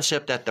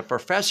concept that the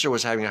professor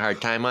was having a hard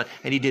time on,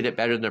 and he did it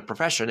better than the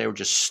professor, and they were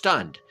just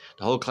stunned.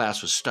 The whole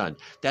class was stunned.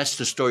 That's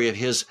the story of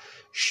his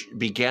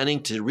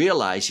beginning to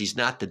realize he's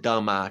not the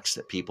dumb ox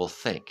that people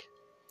think.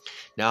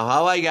 Now,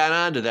 how I got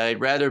onto that, I'd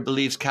rather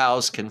believe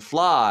cows can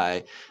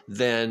fly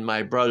than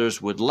my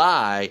brothers would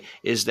lie,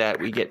 is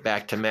that we get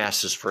back to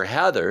Masses for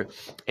Heather,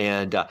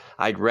 and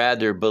I'd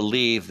rather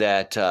believe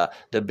that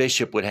the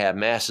bishop would have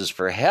Masses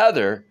for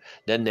Heather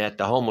than that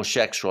the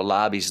homosexual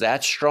lobby's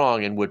that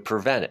strong and would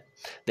prevent it.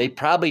 They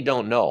probably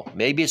don't know.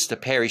 Maybe it's the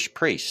parish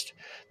priest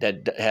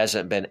that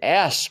hasn't been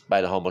asked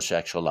by the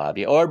homosexual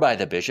lobby or by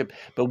the bishop,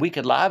 but we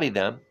could lobby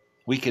them.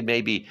 We could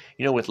maybe,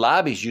 with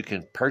lobbies, you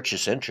can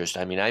purchase interest.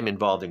 I mean, I'm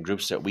involved in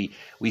groups that we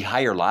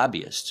hire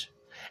lobbyists,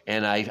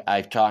 and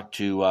I've talked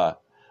to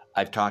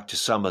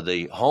some of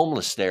the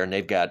homeless there, and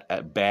they've got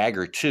a bag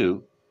or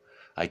two.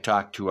 I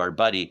talked to our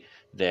buddy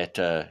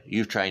that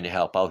you're trying to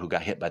help out who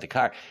got hit by the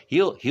car.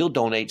 He'll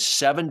donate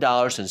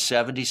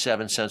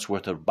 $7.77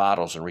 worth of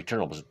bottles and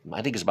returnables.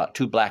 I think it's about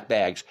 2 black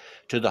bags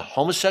to the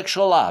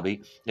homosexual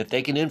lobby if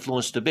they can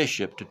influence the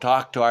bishop to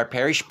talk to our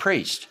parish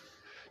priest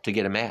to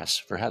get a Mass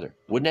for Heather.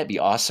 Wouldn't that be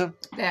awesome?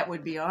 That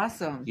would be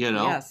awesome.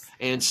 Yes.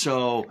 And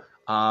so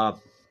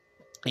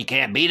you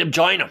can't beat them,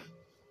 join them.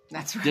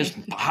 That's right. Just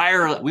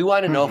hire. We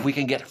want to know if we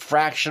can get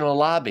fractional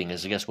lobbying,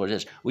 is I guess what it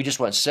is. We just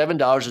want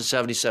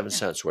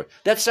 $7.77 worth.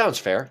 That sounds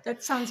fair.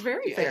 That sounds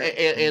very fair.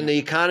 And the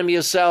economy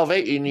of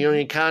salvation,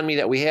 the economy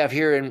that we have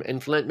here in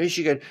Flint,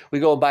 Michigan, we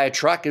go and buy a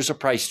truck, there's a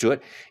price to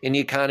it. In the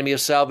economy of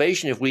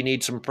salvation, if we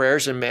need some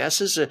prayers and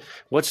masses,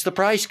 what's the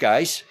price,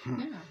 guys?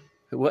 Yeah.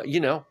 Well,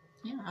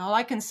 Yeah, all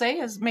I can say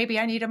is maybe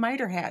I need a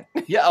mitre hat.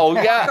 Yeah, oh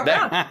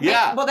yeah.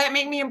 Yeah. Will that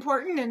make me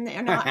important?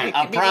 And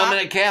a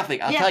prominent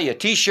Catholic. I'll tell you, a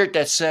T-shirt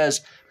that says,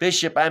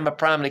 "Bishop, I'm a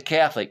prominent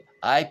Catholic.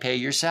 I pay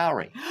your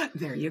salary."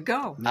 There you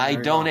go. I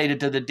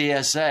donated to the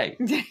DSA.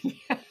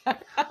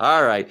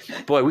 All right.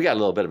 Boy, we got a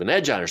little bit of an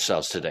edge on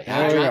ourselves today.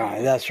 Huh, John?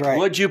 Yeah, that's right.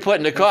 What'd you put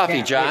in the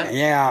coffee, John?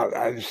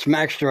 Yeah, some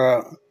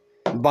extra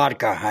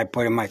vodka I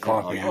put in my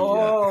coffee.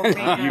 Oh,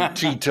 you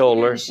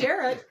teetotaler.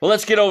 Share it. Well,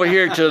 let's get over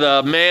here to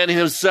the man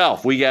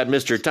himself. We got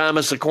Mr.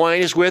 Thomas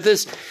Aquinas with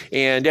us,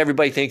 and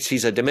everybody thinks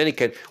he's a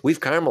Dominican. We've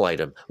Carmelite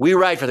him. We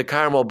write for the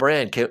Carmel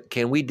brand.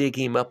 Can we dig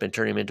him up and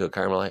turn him into a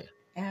Carmelite?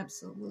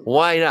 Absolutely.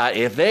 Why not?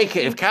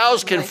 If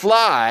cows can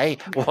fly,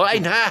 why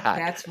not?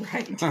 That's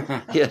right.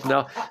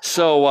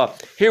 So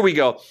here we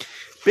go.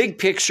 Big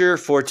picture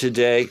for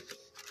today.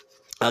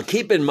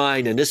 Keep in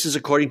mind, and this is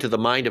according to the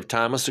mind of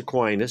Thomas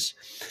Aquinas,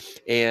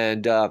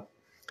 and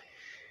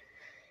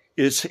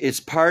It's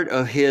part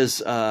of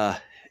his, I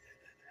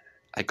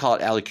call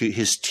it allocution,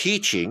 his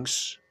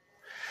teachings.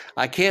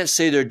 I can't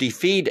say they're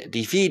defeated,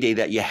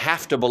 that you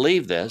have to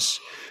believe this,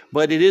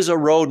 but it is a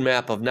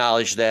roadmap of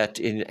knowledge that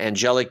in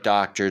angelic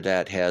doctrine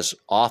that has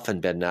often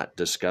been not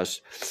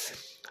discussed.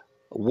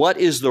 What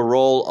is the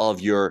role of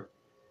your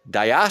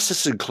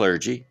diocesan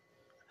clergy,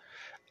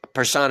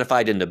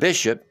 personified in the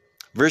bishop,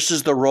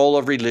 versus the role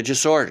of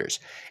religious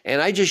orders?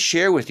 And I just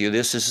share with you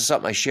this. This is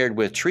something I shared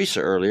with Teresa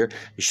earlier.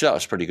 She thought it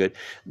was pretty good.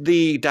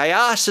 The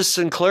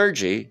diocesan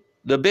clergy,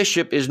 the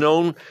bishop is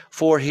known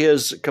for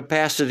his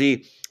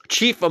capacity,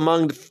 chief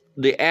among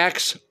the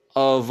acts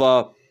of,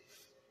 like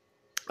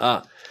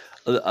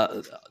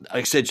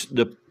I said,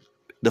 the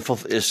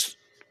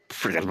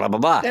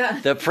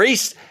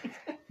priest,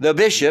 the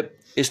bishop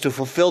is to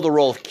fulfill the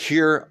role of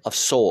cure of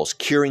souls,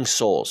 curing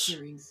souls.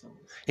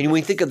 And when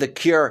we think of the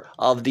cure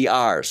of the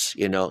R's,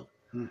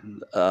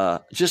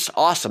 just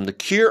awesome, the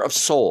cure of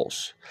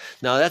souls.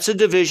 Now, that's a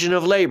division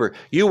of labor.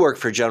 You work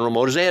for General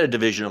Motors. They had a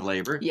division of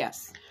labor.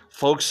 Yes.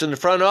 Folks in the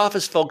front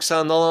office, folks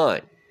on the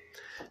line.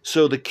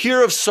 So the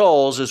cure of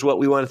souls is what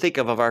we want to think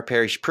of our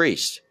parish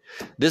priest.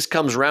 This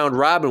comes round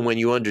robin when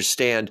you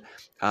understand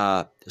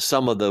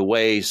some of the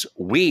ways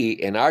we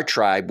in our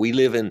tribe,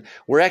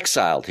 we're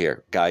exiled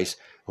here, guys.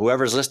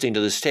 Whoever's listening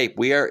to this tape,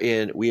 we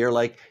are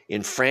like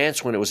in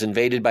France when it was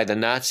invaded by the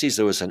Nazis.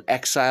 There was an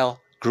exile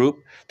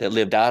group that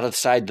lived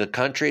outside the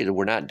country that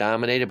were not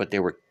dominated, but they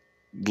were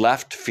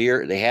left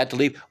fear. They had to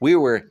leave. We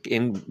were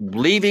in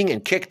leaving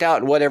and kicked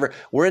out and whatever.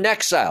 We're in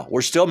exile.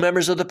 We're still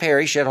members of the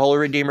parish at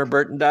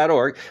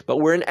holyredeemerburton.org, but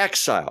we're in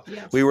exile.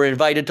 Yes. We were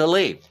invited to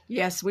leave.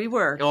 Yes, we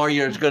were. Or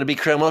you're going to be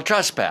criminal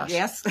trespass.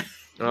 Yes.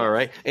 All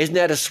right. Isn't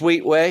that a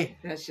sweet way?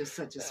 That's just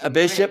such a A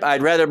bishop,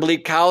 I'd rather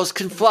believe cows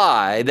can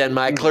fly than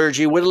my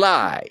clergy would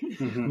lie.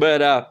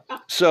 But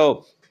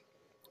so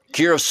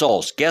cure of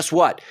souls. Guess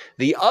what?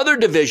 The other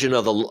division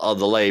of the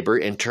labor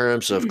in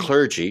terms of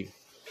clergy,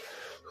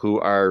 who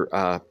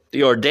are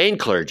the ordained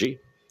clergy,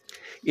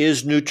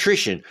 is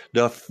nutrition.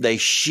 They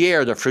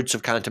share the fruits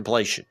of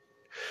contemplation.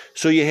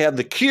 So you have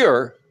the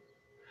cure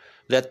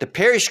that the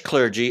parish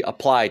clergy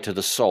apply to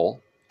the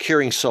soul,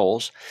 curing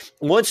souls.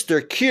 Once they're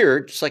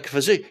cured, it's like a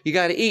physician, you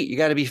got to eat, you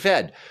got to be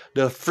fed.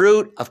 The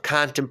fruit of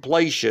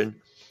contemplation,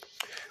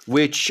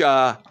 which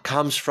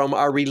comes from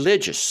our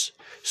religious.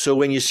 So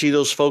when you see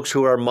those folks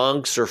who are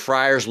monks or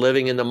friars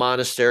living in the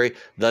monastery,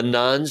 the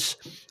nuns,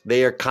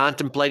 they are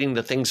contemplating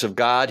the things of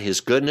God, His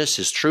goodness,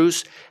 His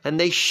truths, and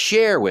they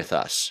share with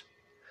us.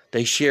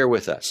 They share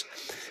with us.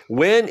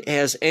 When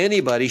has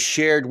anybody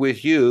shared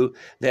with you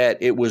that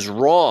it was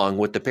wrong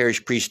what the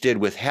parish priest did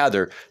with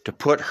Heather to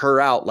put her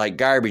out like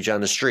garbage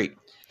on the street?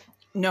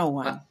 No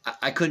one.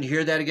 I couldn't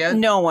hear that again?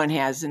 No one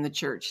has in the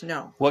church,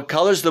 no. What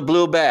color's the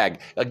blue bag?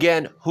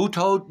 Again, who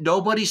told?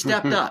 Nobody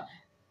stepped up.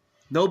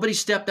 Nobody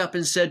stepped up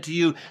and said to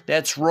you,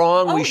 that's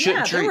wrong, we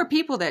shouldn't treat. There were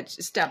people that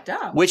stepped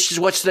up. What's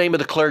the name of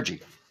the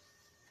clergy?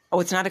 Oh,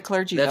 it's not a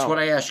clergy, That's though. what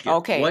I asked you.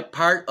 Okay. What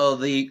part of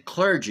the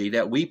clergy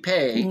that we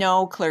pay?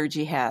 No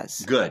clergy has.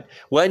 Good.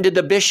 When did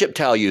the bishop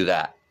tell you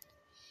that?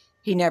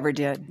 He never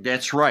did.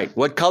 That's right.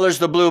 What color's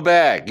the blue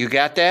bag? You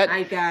got that?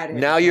 I got it.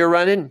 Now you're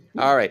running?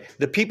 All right.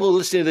 The people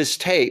listening to this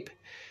tape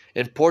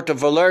in Puerto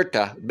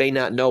Vallarta may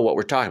not know what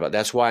we're talking about.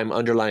 That's why I'm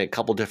underlining a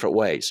couple different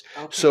ways.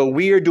 Okay. So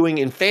we are doing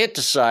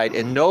infanticide,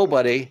 and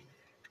nobody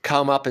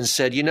come up and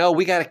said,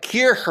 we got to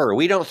cure her.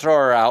 We don't throw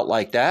her out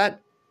like that.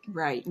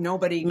 Right.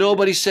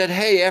 Nobody said,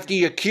 hey, after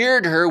you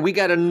cured her, we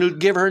got to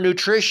give her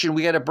nutrition.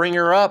 We got to bring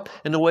her up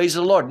in the ways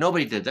of the Lord.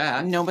 Nobody did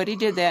that. Nobody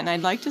did that. And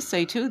I'd like to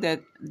say, too,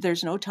 that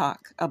there's no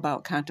talk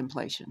about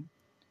contemplation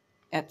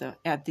at the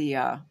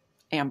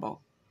AMBO.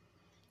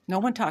 No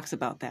one talks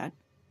about that.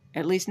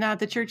 At least not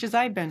the churches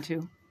I've been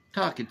to.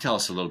 Talk and tell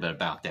us a little bit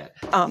about that.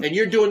 And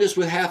you're doing this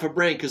with half a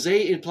brain because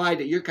they implied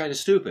that you're kind of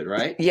stupid,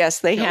 right? Yes,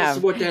 they tell have.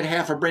 Us what that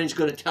half a brain's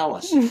going to tell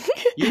us.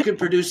 You can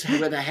produce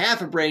with a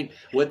half a brain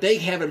what they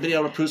haven't been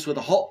able to produce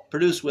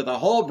with a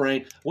whole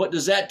brain. What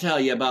does that tell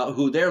you about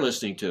who they're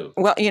listening to?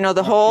 Well,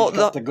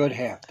 the good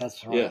half.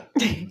 That's right. Yeah,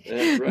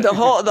 that's right.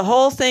 The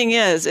whole thing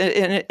is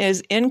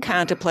in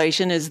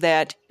contemplation is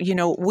that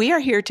we are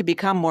here to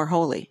become more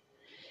holy,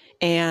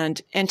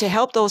 and to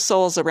help those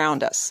souls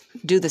around us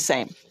do the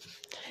same.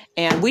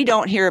 And we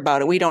don't hear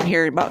about it. We don't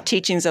hear about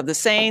teachings of the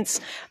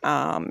saints,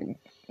 in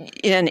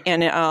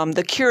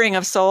the curing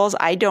of souls.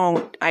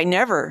 I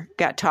never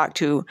got talked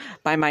to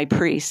by my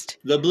priest.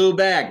 The blue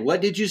bag.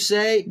 What did you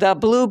say? The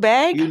blue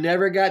bag? You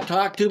never got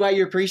talked to by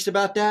your priest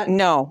about that?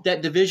 No.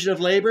 That division of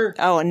labor?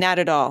 Oh, not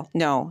at all.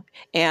 No.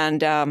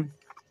 And in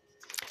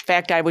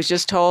fact, I was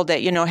just told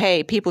that,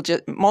 hey,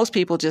 most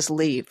people just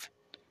leave.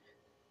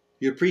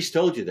 Your priest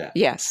told you that?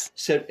 Yes.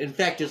 Said, in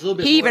fact, it's a little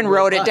bit He even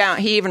wrote robust. it down.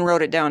 He even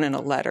wrote it down in a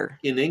letter.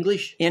 In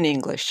English? In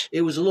English.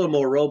 It was a little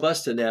more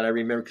robust than that, I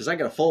remember, because I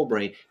got a full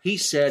brain. He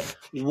said,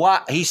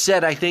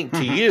 I think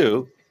to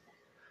you,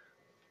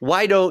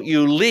 why don't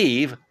you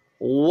leave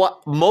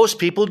what most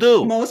people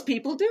do? Most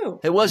people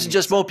do. It wasn't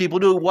just most people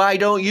do. Why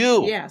don't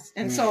you? Yes.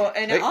 And so,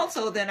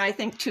 also then I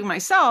think to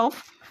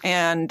myself,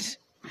 and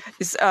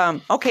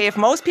Okay, if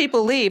most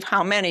people leave,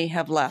 how many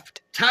have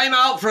left? Time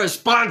out for a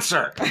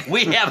sponsor.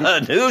 We have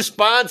a new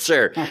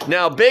sponsor.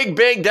 Now,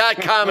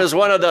 BigBig.com is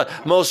one of the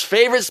most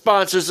favorite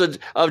sponsors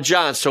of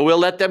John, so we'll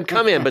let them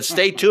come in. But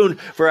stay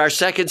tuned for our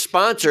second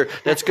sponsor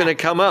that's going to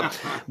come up.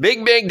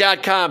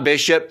 BigBig.com,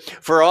 Bishop,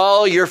 for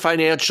all your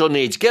financial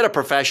needs. Get a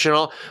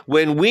professional.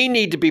 When we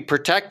need to be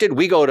protected,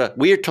 we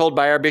are told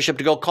by our bishop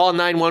to go call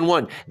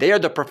 911. They are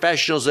the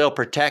professionals. They'll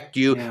protect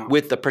you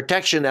with the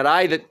protection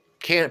that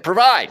can't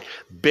provide.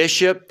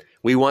 Bishop,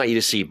 we want you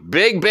to see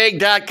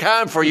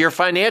BigBig.com for your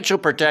financial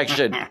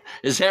protection.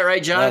 Is that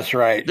right, John? That's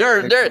right.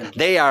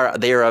 They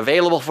are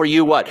available for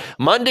you what?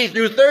 Monday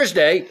through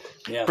Thursday,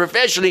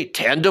 professionally,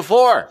 10 to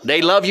 4.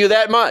 They love you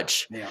that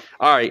much. Yeah.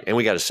 All right, and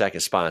we got a second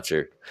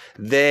sponsor.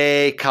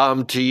 They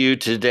come to you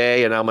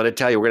today, and I'm going to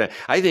tell you,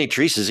 I think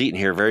Teresa's eaten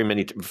here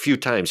a few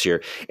times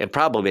here, and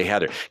probably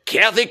Heather.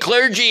 Catholic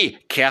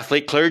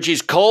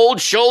Clergy's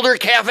Cold Shoulder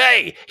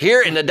Cafe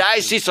here in the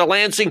Diocese of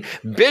Lansing,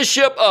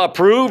 Bishop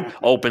approved,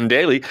 open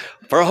daily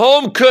for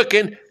home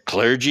cooking,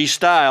 clergy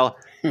style.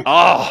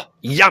 Oh,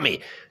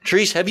 yummy.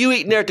 Teresa, have you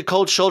eaten there at the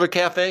Cold Shoulder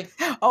Cafe?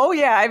 Oh,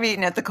 yeah, I've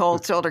eaten at the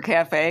Cold Shoulder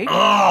Cafe. Oh,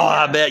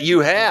 I bet you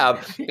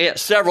have. Yeah,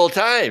 several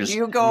times.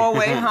 You go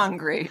away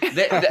hungry.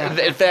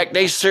 In fact,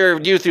 they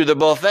served you through the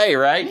buffet,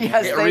 right?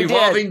 Yes, they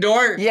Revolving did.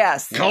 door?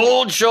 Yes.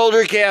 Cold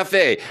Shoulder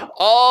Cafe.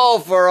 All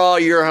for all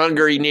your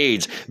hungry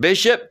needs.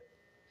 Bishop,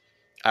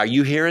 are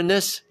you hearing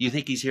this? You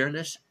think he's hearing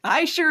this?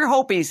 I sure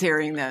hope he's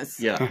hearing this.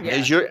 Yeah.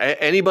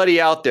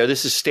 Anybody out there,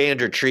 this is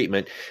standard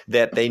treatment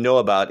that they know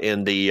about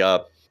in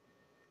the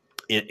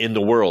in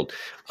the world.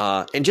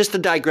 And just to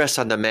digress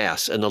on the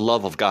Mass and the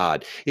love of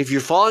God, if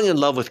you're falling in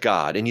love with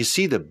God and you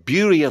see the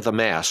beauty of the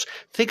Mass,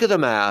 think of the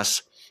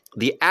Mass,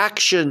 the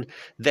action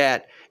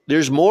that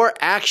there's more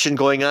action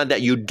going on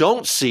that you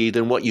don't see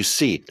than what you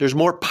see. There's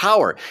more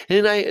power.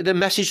 And the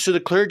message to the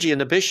clergy and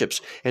the bishops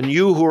and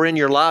you who are in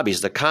your lobbies,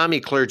 the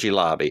commie clergy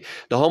lobby,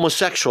 the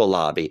homosexual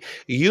lobby,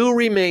 you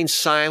remain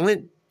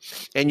silent.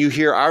 And you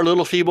hear our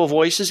little feeble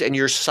voices, and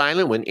you're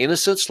silent when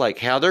innocence like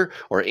Heather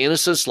or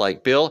innocence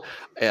like Bill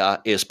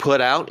is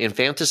put out,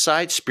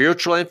 infanticide,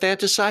 spiritual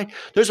infanticide.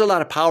 There's a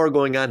lot of power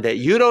going on that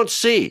you don't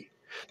see,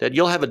 that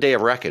you'll have a day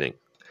of reckoning.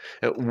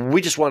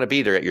 We just want to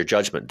be there at your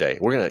judgment day.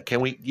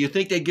 You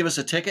think they'd give us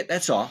a ticket?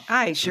 That's all.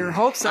 I sure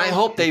hope so. I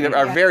hope they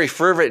are very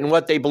fervent in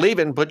what they believe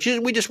in, but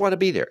we just want to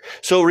be there.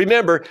 So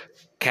remember,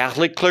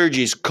 Catholic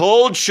Clergy's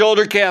Cold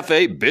Shoulder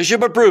Cafe,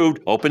 Bishop approved,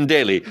 open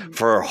daily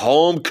for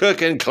home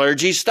cooking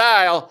clergy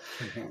style.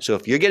 So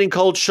if you're getting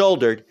cold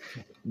shouldered,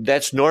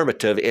 that's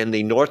normative in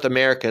the North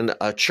American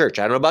church.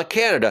 I don't know about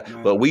Canada,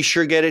 but we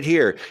sure get it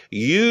here.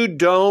 You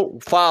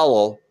don't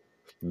follow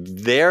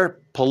their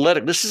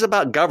political, this is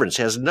about governance.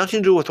 It has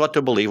nothing to do with what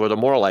to believe or the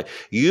moral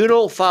life. You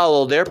don't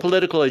follow their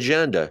political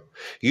agenda.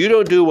 You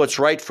don't do what's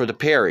right for the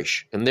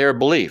parish and their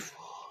belief.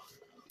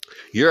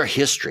 Your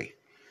history.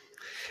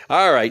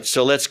 All right,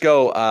 so let's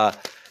go.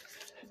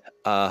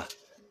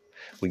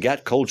 We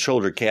got Cold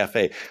Shoulder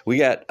Cafe. We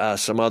got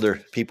some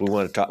other people we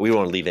want to talk. We don't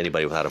want to leave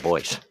anybody without a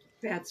voice.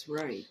 That's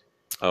right.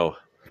 Oh,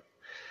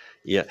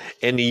 yeah.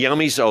 And the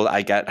yummies. Oh,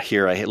 I got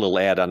here. I hit a little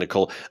ad on the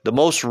cold. The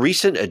most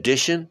recent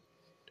addition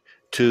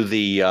to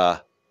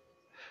the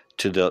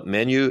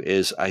menu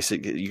is, I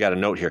said, you got a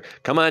note here.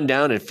 Come on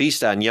down and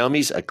feast on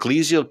yummies.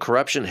 Ecclesial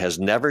corruption has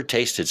never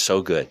tasted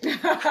so good.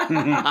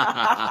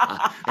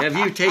 Have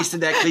you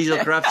tasted that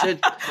ecclesial corruption?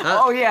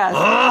 Huh? Oh, yes.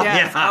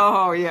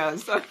 Oh,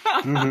 yes.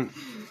 yeah. Oh, yes.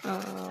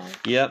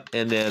 Yep.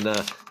 And then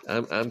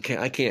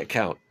I can't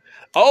count.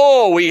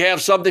 Oh, we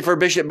have something for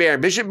Bishop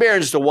Barron. Bishop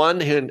Barron's the one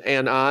who,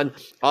 and on,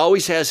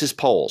 always has his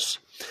polls.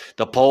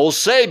 The polls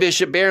say,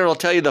 Bishop Barron will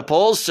tell you, the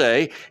polls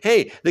say,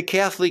 hey, the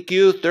Catholic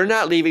youth, they're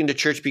not leaving the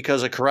church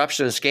because of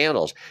corruption and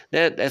scandals.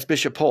 That's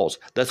Bishop polls.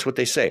 That's what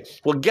they say.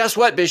 Well, guess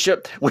what,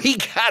 Bishop? We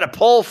got a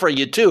poll for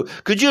you, too.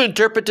 Could you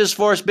interpret this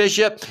for us,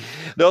 Bishop?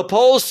 The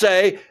polls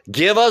say,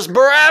 give us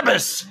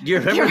Barabbas. Do you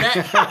remember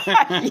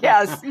that?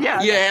 Yes.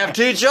 You have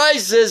two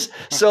choices.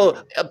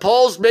 So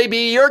polls may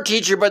be your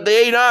teacher, but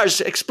they ain't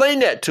ours.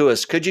 Explain that to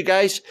us. Could you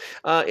guys,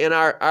 in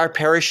our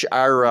parish,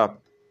 our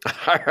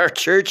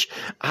church,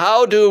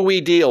 how do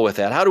we deal with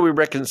that? How do we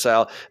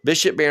reconcile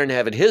Bishop Barron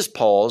having his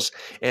polls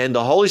and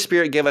the Holy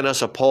Spirit giving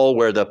us a poll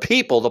where the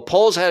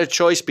polls had a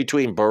choice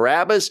between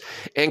Barabbas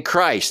and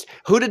Christ?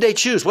 Who did they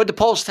choose? What did the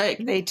polls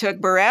take? They took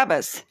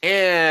Barabbas.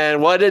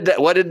 And what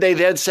did they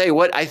then say?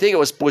 I think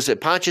it was it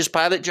Pontius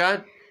Pilate,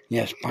 John?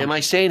 Yes. Am I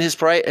saying his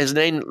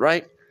name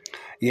right?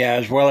 Yeah,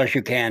 as well as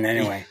you can,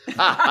 anyway.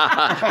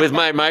 With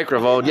my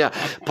microphone, yeah.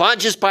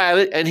 Pontius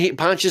Pilate, and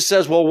Pontius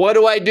says, well, what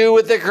do I do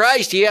with the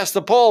Christ? He asked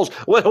the polls,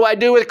 what do I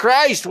do with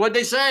Christ? What'd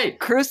they say?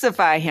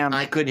 Crucify him.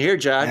 I couldn't hear,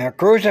 John.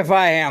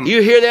 Crucify him.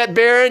 You hear that,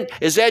 Baron?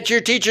 Is that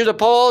your teacher, the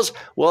polls?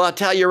 Well, I'll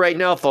tell you right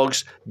now,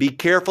 folks, be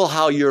careful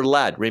how you're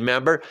led.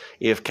 Remember,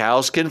 if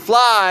cows can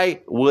fly,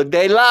 would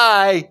they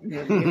lie?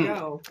 There you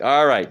go.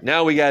 All right,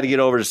 now we got to get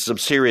over to some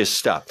serious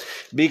stuff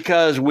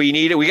because we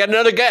need it. We got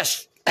another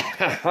guest.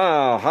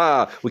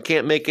 We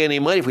can't make any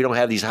money if we don't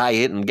have these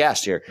high-hitting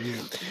guests here.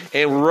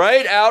 And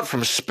right out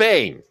from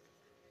Spain,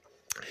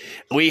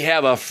 we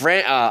have a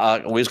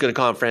we was going to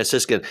call him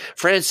Franciscan.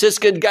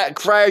 Franciscan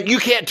friar, you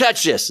can't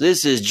touch this.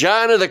 This is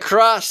John of the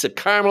Cross, the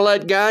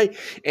Carmelite guy,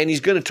 and he's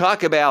going to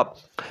talk about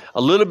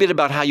a little bit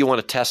about how you want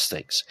to test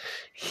things.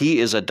 He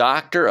is a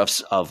doctor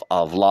of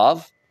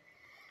love.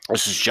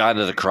 This is John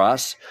of the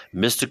Cross,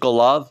 mystical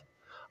love.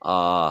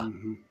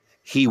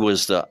 He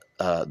was the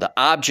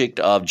object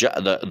of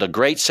the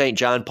great St.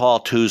 John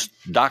Paul II's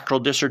doctoral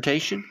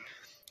dissertation,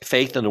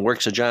 Faith in the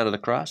Works of John of the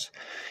Cross.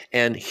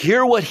 And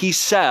hear what he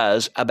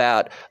says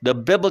about the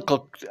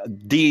biblical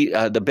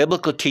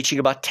teaching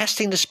about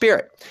testing the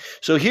Spirit.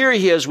 So here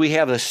he is. We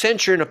have the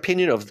censure and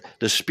opinion of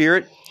the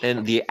Spirit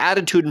and the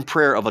attitude and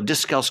prayer of a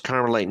Discalced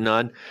Carmelite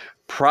nun,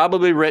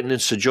 probably written in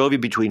Segovia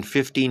between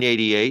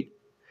 1588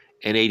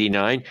 and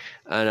 89.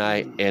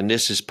 And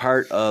this is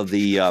part of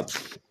the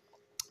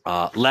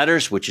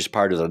letters, which is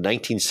part of the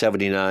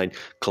 1979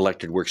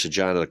 Collected Works of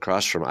John of the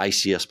Cross from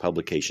ICS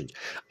Publications.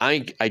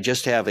 I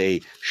just have a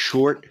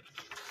short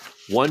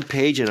 1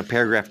 page and a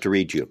paragraph to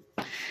read you.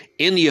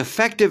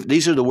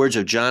 These are the words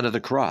of John of the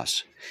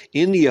Cross.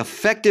 In the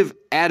effective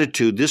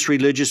attitude this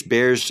religious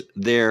bears,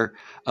 there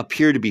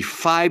appear to be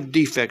 5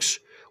 defects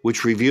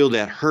which reveal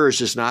that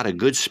hers is not a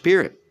good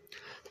spirit.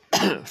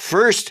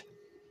 First,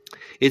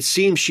 it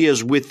seems she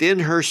has within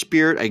her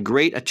spirit a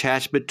great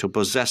attachment to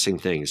possessing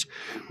things,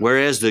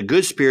 whereas the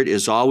good spirit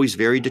is always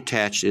very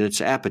detached in its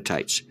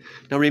appetites.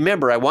 Now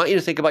remember, I want you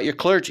to think about your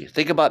clergy.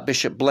 Think about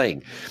Bishop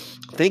Blaine.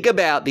 Think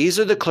about, these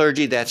are the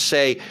clergy that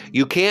say,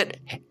 you can't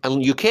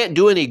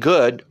do any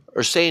good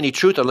or say any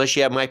truth unless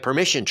you have my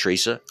permission,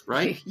 Teresa,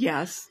 right?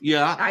 Yes.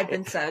 Yeah. I've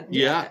been said.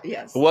 Yeah.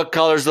 Yes. What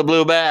color's the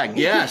blue bag?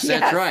 Yes,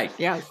 that's right.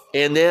 Yes.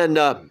 And then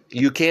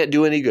you can't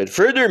do any good.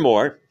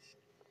 Furthermore,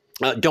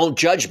 don't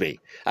judge me.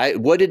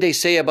 What did they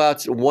say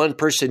about one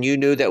person you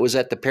knew that was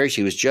at the parish?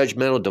 He was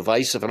judgmental,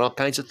 divisive, and all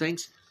kinds of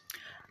things?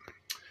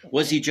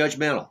 Was he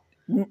judgmental?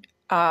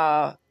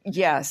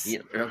 Yes.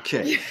 Yeah,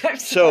 okay.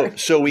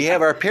 So we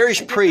have our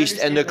parish priest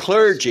and the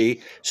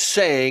clergy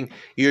saying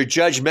you're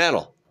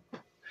judgmental.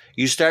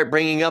 You start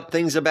bringing up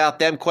things about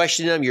them,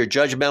 questioning them, you're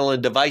judgmental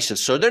and divisive.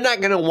 So they're not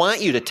going to want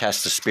you to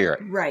test the Spirit.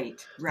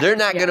 Right. They're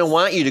not going to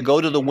want you to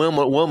go to the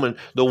woman,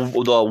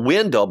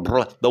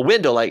 the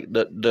window like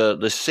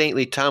the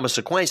saintly Thomas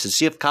Aquinas and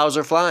see if cows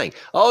are flying.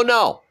 Oh,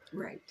 no.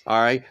 Right.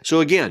 All right. So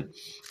again,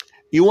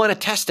 you want to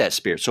test that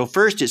spirit. So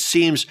first it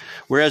seems,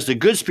 whereas the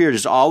good spirit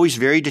is always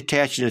very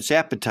detached in its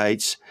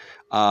appetites,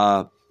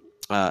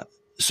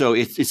 so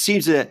it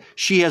seems that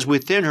she has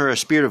within her a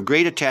spirit of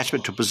great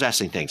attachment to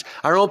possessing things.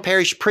 Our own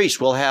parish priest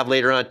will have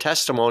later on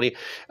testimony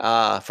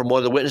from one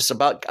of the witnesses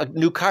about a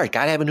new car.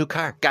 Got to have a new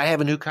car. Got to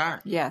have a new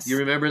car. Yes. You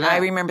remember that? I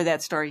remember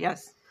that story,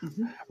 yes.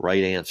 Mm-hmm.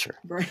 Right answer.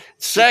 Right.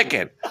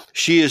 Second,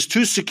 she is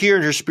too secure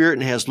in her spirit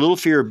and has little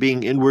fear of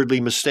being inwardly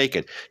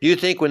mistaken. Do you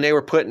think when they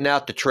were putting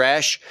out the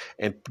trash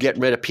and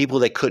getting rid of people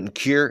they couldn't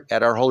cure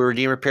at our Holy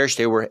Redeemer Parish,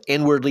 they were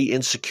inwardly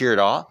insecure at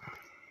all?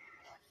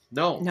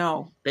 No.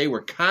 No. They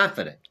were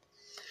confident.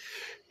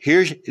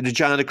 Here,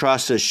 John of the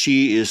Cross says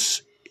she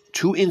is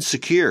too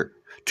secure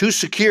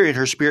in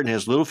her spirit and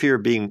has little fear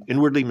of being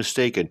inwardly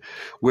mistaken.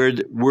 Where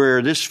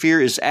this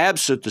fear is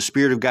absent, the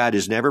Spirit of God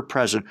is never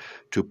present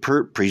to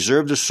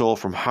preserve the soul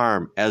from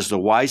harm, as the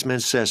wise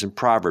man says in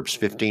Proverbs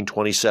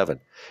 15:27.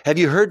 Have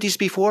you heard these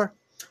before?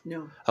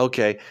 No.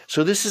 Okay,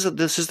 so this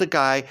is the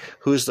guy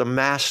who is the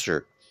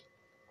master,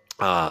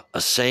 a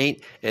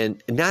saint,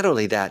 and not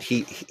only that,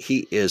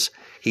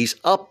 he's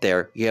up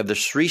there. You have the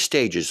 3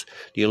 stages: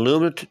 the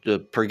illuminative, the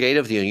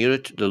purgative, the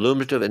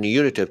illuminative, and the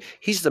unitive.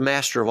 He's the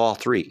master of all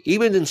 3.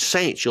 Even in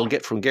saints, you'll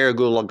get from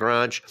Garrigou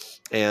Lagrange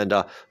and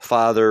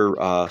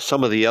Father,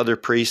 some of the other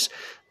priests.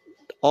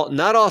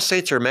 Not all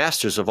saints are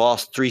masters of all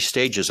 3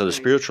 stages of the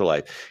spiritual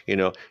life. You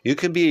know, you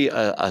can be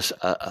a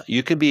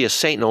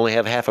saint and only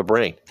have half a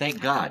brain.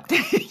 Thank God.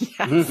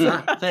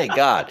 Thank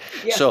God.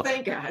 Yes, so,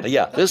 thank God.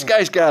 Yeah, this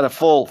guy's got a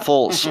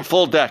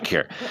full deck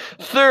here.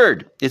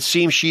 Third, it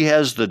seems she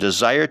has the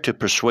desire to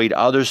persuade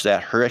others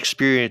that her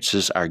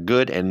experiences are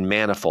good and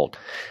manifold.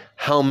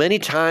 How many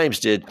times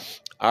did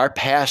our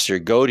pastor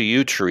go to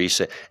you,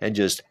 Teresa, and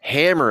just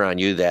hammer on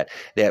you that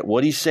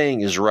what he's saying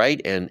is right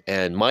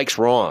and Mike's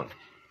wrong?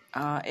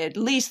 At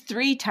least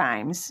 3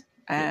 times,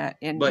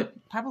 but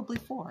probably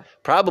 4.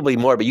 Probably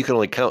more, but you can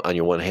only count on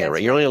your one hand,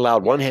 right? You're only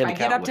allowed one hand to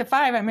count. If I get up to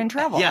 5, I'm in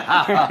trouble.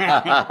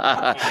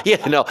 Yeah.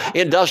 Yeah, no,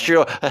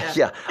 industrial.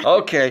 Yeah.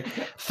 Okay.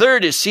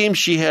 Third, it seems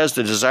she has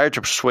the desire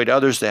to persuade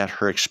others that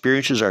her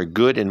experiences are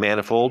good and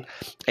manifold.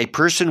 A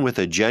person with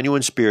a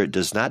genuine spirit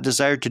does not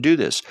desire to do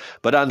this,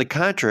 but on the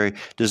contrary,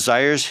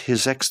 desires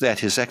that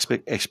his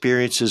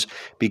experiences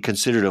be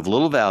considered of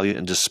little value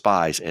and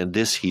despised, and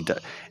this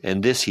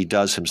he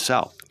does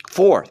himself.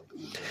 Fourth,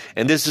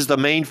 and this is the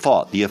main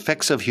fault, the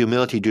effects of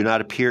humility do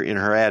not appear in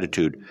her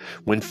attitude.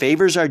 When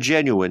favors are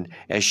genuine,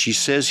 as she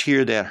says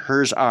here that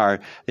hers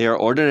are, they are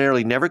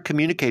ordinarily never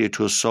communicated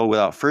to a soul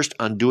without first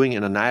undoing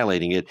and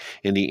annihilating it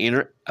in the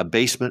inner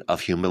abasement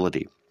of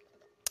humility.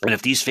 And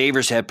if these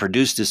favors had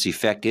produced this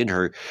effect in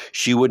her,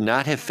 she would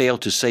not have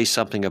failed to say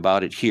something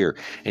about it here,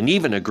 and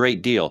even a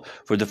great deal.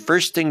 For the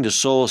first thing the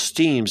soul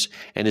esteems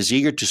and is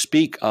eager to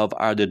speak of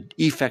are the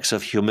effects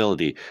of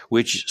humility,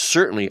 which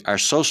certainly are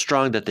so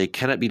strong that they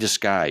cannot be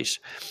disguised.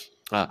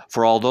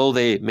 For although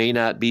they may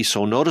not be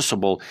so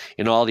noticeable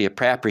in all the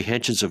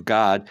apprehensions of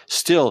God,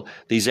 still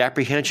these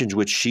apprehensions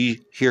which she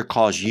here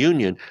calls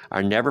union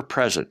are never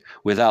present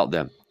without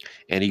them.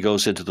 And he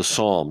goes into the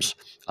Psalms,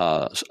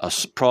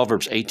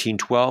 Proverbs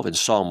 18:12 and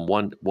Psalm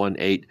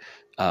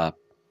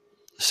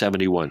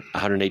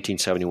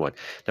 118:71.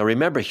 Now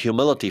remember,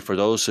 humility, for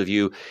those of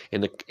you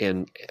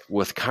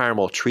with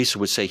Carmel, Teresa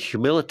would say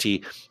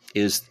humility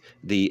is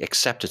the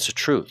acceptance of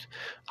truth.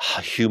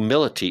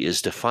 Humility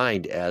is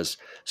defined as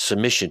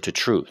submission to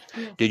truth.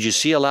 Yeah. Did you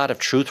see a lot of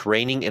truth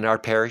reigning in our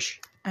parish?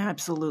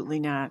 Absolutely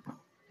not.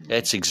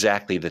 That's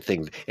exactly the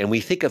thing. And we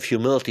think of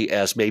humility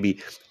as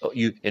maybe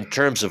you, in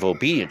terms of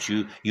obedience,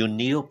 you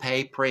kneel,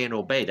 pray, and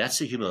obey. That's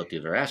the humility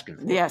they're asking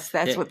for. Yes,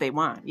 that's what they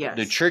want. Yes.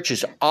 The church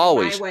is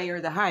always my way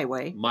or the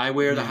highway. My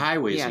way or the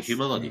highway is the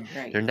humility.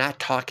 Right. They're not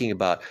talking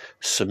about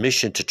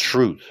submission to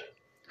truth,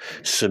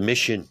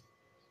 submission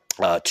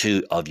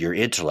of your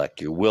intellect,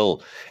 your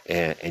will,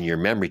 and your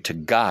memory to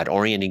God,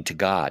 orienting to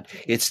God.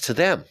 It's to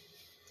them.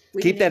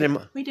 Keep that in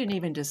mind. We didn't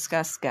even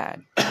discuss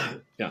God.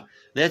 Yeah,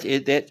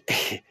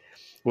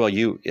 well,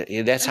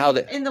 that's how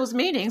in those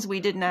meetings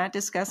we did not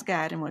discuss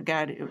God and what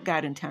God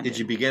intended. Did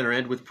you begin or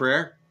end with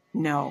prayer?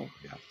 No.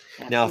 Yeah.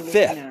 Now,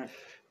 fifth,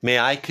 may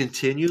I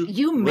continue?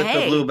 You with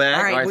may. The blue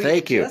bag? All right,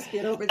 thank you. Just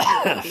get over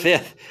there.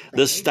 Fifth,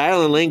 the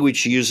style and language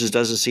she uses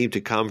doesn't seem to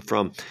come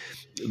from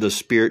the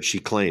spirit she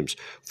claims.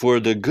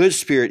 For the good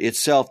spirit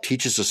itself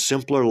teaches a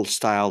simpler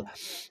style,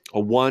 a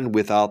one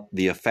without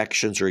the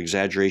affections or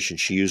exaggeration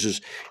she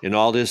uses. And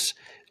all this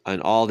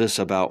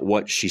about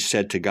what she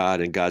said to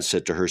God and God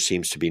said to her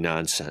seems to be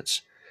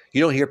nonsense.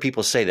 You don't hear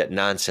people say that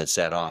nonsense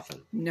that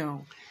often.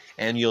 No.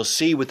 And you'll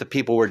see with the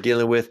people we're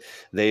dealing with,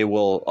 they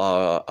will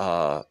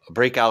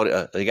break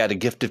out, they got a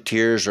gift of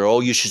tears, or, oh,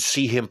 you should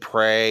see him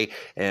pray,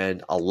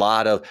 and a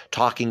lot of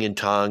talking in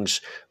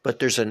tongues. But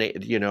there's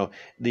the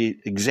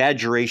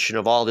exaggeration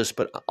of all this,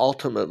 but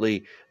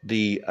ultimately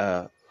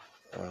the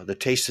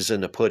taste is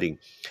in the pudding.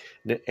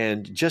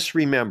 And just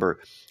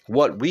remember,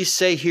 what we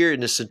say here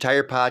in this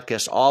entire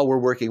podcast,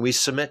 we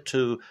submit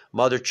to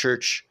Mother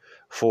Church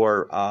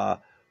for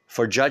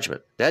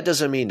judgment. That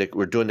doesn't mean that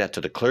we're doing that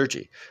to the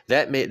clergy.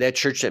 That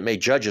church that may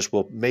judge us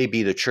may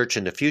be the church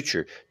in the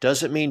future.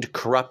 Doesn't mean to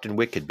corrupt and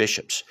wicked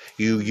bishops.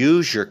 You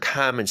use your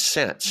common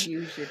sense.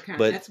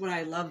 That's what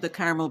I love the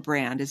Carmel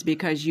brand, is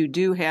because you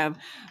do have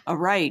a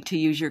right to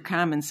use your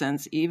common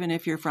sense, even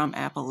if you're from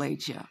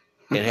Appalachia.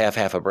 And have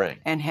half a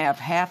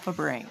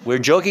brain. We're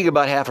joking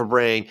about half a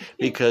brain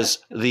because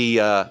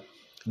the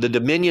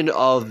dominion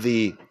of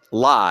the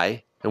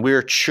lie, and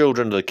we're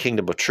children of the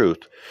kingdom of truth,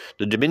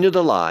 the dominion of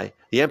the lie,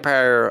 the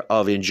empire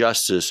of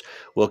injustice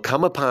will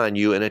come upon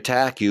you and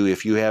attack you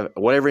if you have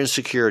whatever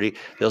insecurity.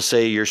 They'll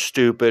say you're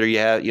stupid, or you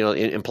have,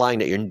 implying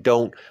that you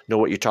don't know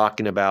what you're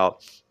talking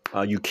about.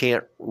 You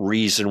can't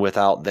reason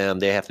without them.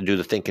 They have to do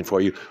the thinking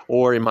for you.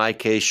 Or in my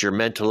case, you're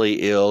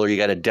mentally ill, or you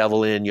got a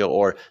devil in you,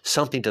 or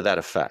something to that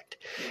effect.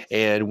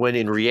 And when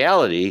in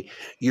reality,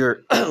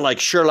 you're like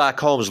Sherlock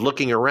Holmes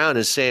looking around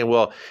and saying,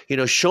 well,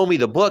 show me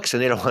the books,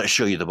 and they don't want to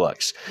show you the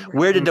books.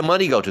 Where did the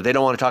money go to? They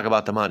don't want to talk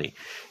about the money.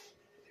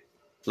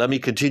 Let me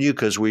continue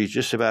because we're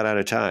just about out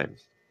of time.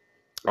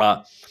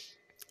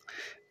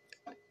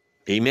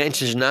 He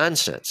mentions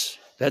nonsense.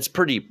 That's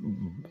pretty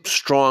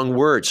strong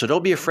word. So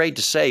don't be afraid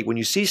to say, when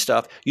you see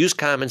stuff, use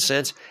common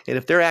sense. And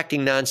if they're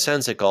acting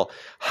nonsensical,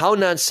 how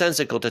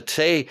nonsensical to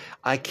say,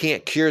 I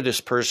can't cure this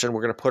person,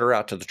 we're going to put her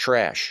out to the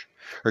trash.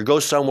 Or go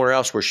somewhere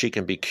else where she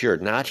can be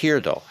cured. Not here,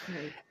 though.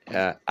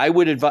 Right. I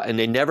would advise, and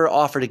they never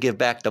offer to give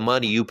back the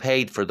money you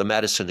paid for the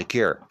medicine to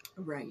cure.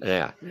 Right.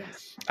 Yeah.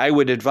 Yes. I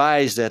would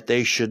advise that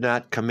they should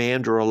not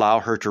command or allow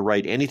her to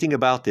write anything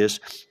about this,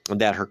 and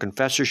that her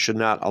confessor should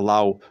not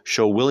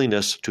show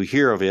willingness to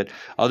hear of it,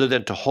 other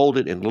than to hold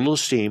it in little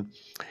esteem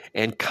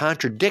and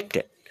contradict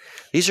it.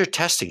 These are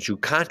testings. You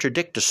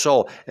contradict the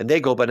soul, and they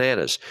go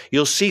bananas.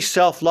 You'll see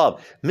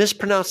self-love.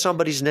 Mispronounce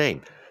somebody's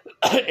name.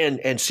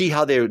 and see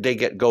how they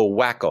go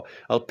wacko.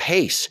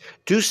 Pace.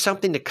 Do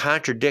something to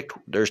contradict.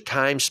 There's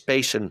time,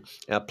 space, and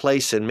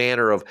place and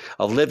manner of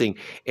living.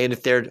 And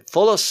if they're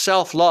full of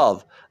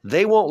self-love,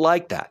 they won't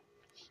like that.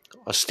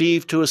 A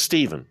Steve to a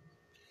Stephen.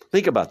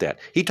 Think about that.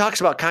 He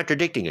talks about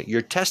contradicting it.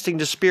 You're testing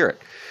the spirit.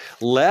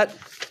 Let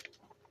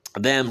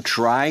them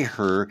try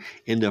her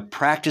in the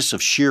practice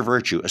of sheer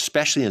virtue,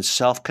 especially in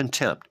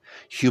self-contempt,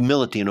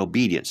 humility, and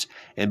obedience.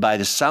 And by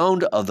the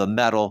sound of the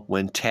metal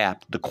when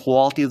tapped, the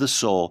quality of the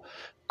soul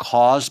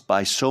caused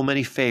by so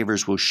many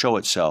favors will show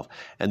itself,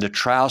 and the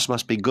trials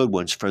must be good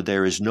ones, for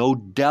there is no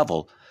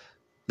devil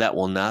that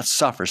will not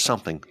suffer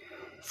something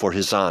for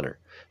his honor.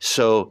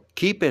 So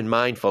keep in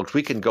mind, folks,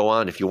 we can go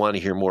on if you want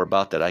to hear more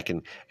about that. I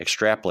can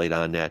extrapolate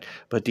on that.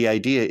 But the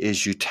idea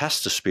is you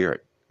test the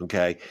spirit,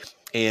 okay?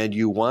 And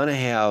you want to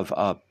have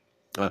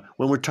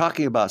When we're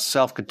talking about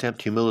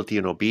self-contempt, humility,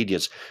 and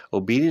obedience,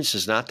 obedience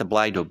is not the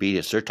blind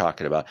obedience they're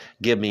talking about.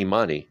 Give me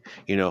money.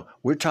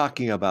 We're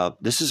talking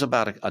about, this is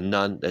about a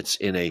nun that's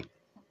in a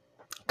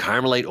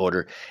Carmelite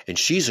order, and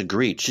she's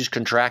agreed, she's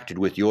contracted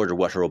with the order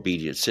what her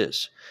obedience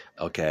is.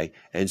 Okay,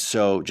 and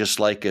so just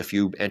like if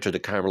you enter the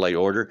Carmelite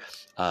order,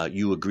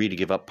 you agree to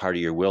give up part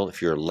of your will, if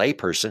you're a lay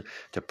person,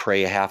 to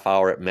pray a half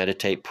hour,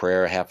 meditate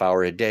prayer a half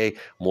hour a day,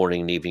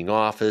 morning and evening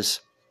office,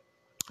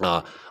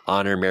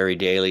 honor Mary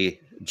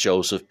daily,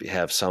 Joseph,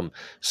 have some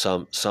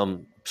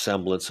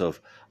semblance of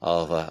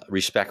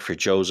respect for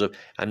Joseph.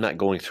 I'm not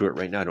going through it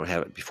right now. I don't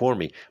have it before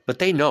me. But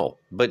they know.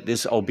 But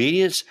this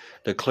obedience,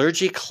 the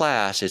clergy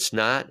class, it's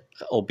not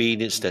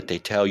obedience that they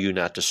tell you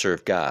not to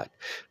serve God.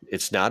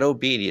 It's not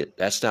obedient.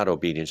 That's not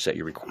obedience that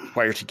you're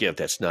required to give.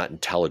 That's not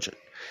intelligent.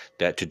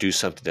 That to do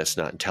something that's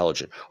not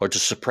intelligent, or to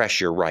suppress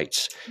your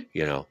rights,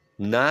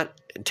 not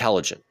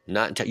intelligent.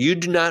 You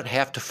do not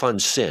have to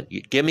fund sin.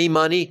 You give me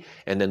money,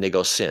 and then they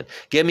go sin.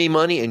 Give me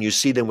money, and you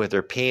see them with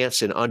their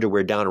pants and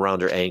underwear down around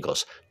their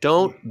ankles.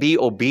 Don't be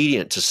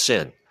obedient to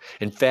sin.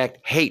 In fact,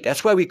 hate.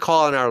 That's why we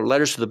call in our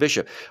letters to the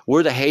bishop,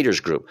 we're the haters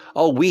group.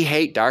 Oh, we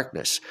hate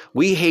darkness.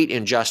 We hate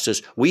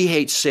injustice. We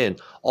hate sin.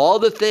 All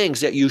the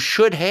things that you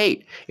should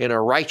hate in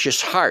a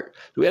righteous heart.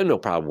 We have no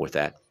problem with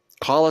that.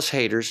 Call us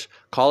haters.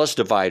 Call us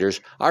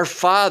dividers. Our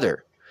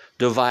Father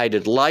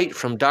divided light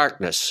from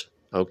darkness.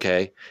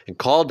 Okay, and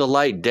called the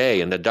light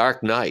day and the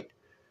dark night.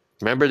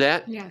 Remember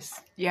that?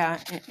 Yes. Yeah,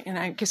 and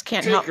I just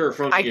can't help.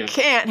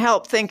 Can't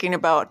help thinking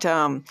about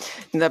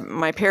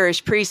my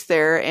parish priest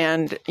there,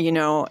 and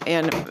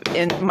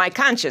and my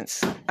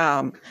conscience.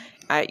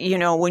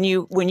 When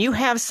you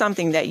have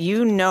something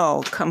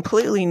that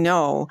completely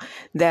know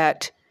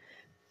that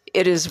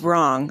it is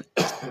wrong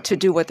to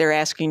do what they're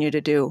asking you to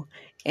do,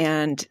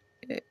 and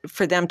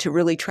for them to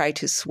really try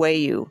to sway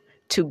you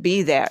to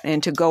be that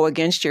and to go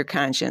against your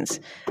conscience,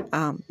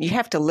 you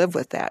have to live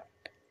with that.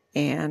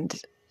 And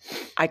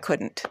I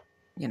couldn't,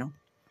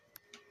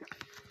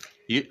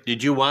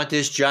 Did you want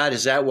this, John?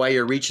 Is that why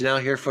you're reaching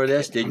out here for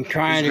this? I'm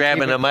trying to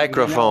grabbing a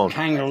microphone.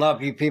 Tangled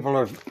up. You people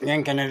are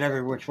yanking it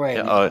every which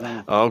way.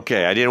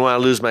 Okay. I didn't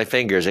want to lose my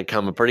fingers. It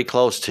come pretty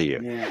close to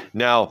you. Yeah.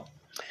 Now,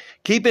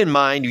 keep in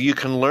mind, you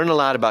can learn a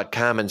lot about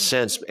common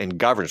sense and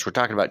governance. We're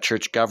talking about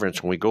church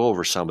governance when we go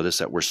over some of this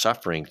that we're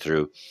suffering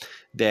through,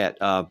 that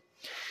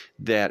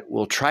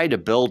we'll try to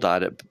build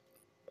on it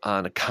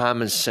on a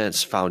common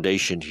sense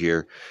foundation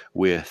here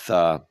with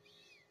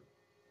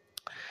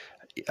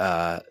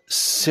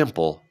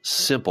simple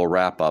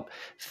wrap up.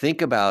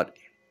 Think about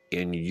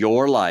in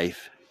your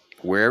life,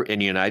 where in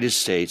the United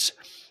States,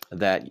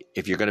 that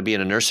if you're going to be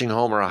in a nursing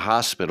home or a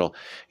hospital,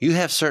 you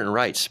have certain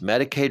rights,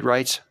 Medicaid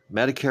rights,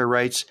 Medicare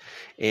rights,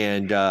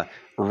 and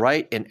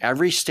right in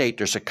every state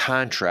there's a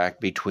contract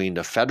between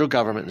the federal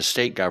government and the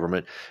state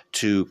government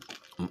to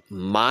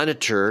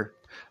monitor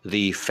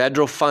the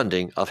federal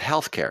funding of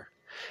health care.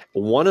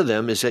 One of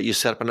them is that you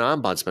set up an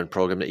ombudsman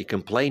program that you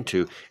complain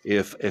to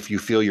if you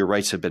feel your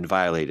rights have been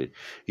violated.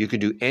 You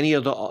can do any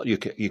of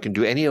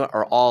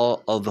or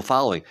all of the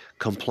following: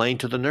 complain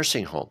to the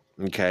nursing home.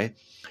 Okay,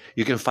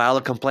 you can file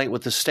a complaint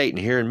with the state, and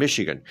here in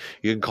Michigan,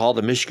 you can call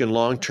the Michigan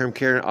Long-Term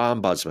Care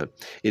Ombudsman.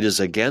 It is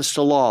against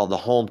the law of the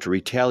home to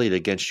retaliate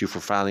against you for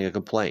filing a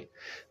complaint.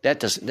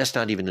 That's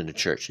not even in the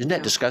church. Isn't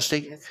that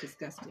disgusting? It's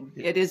disgusting.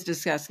 It is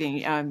disgusting.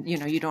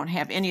 You don't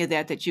have any of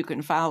that you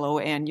can follow,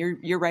 and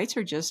your rights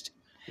are just,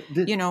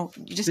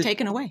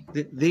 taken away.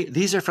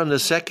 These are from the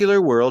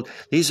secular world.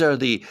 These are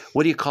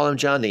what do you call them,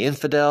 John? The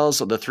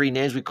infidels, or the three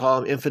names we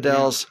call them,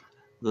 infidels.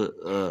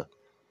 Yeah.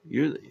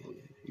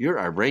 You're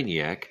our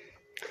brainiac.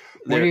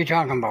 What are you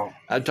talking about?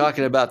 I'm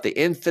talking about the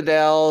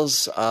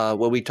infidels.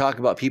 When we talk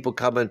about people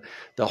coming,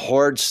 the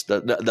hordes,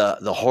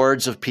 the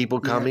hordes of people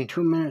coming.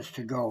 2 minutes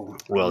to go.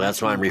 Well,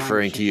 that's why I'm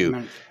referring to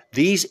you.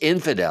 These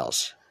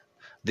infidels,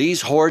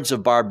 these hordes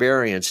of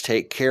barbarians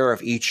take care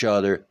of each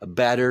other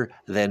better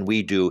than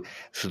we do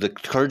through the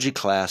clergy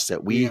class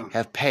that we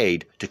have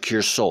paid to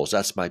cure souls.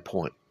 That's my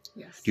point.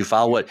 Yes. Do you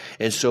follow what?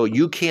 And so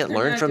you can't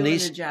learn from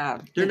these.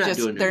 They're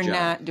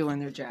not doing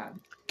their job.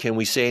 Can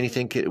we say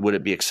anything? Would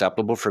it be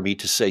acceptable for me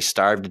to say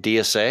starve the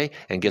DSA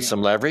and get some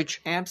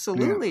leverage?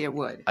 Absolutely, it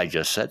would. I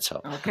just said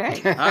so.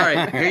 Okay. All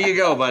right, here you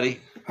go,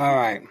 buddy. All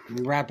right,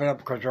 we wrap it up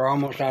because we're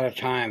almost out of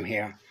time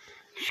here.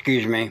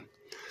 Excuse me.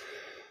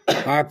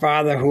 Our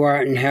Father who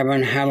art in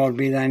heaven, hallowed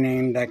be thy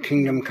name. Thy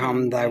kingdom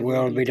come, thy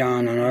will be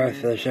done on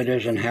earth as it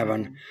is in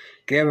heaven.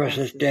 Give us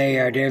this day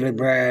our daily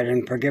bread,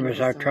 and forgive us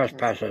our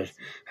trespasses,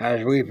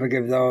 as we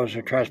forgive those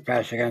who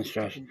trespass against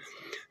us.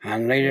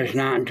 And lead us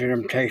not into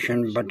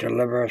temptation, but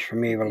deliver us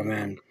from evil.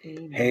 Amen.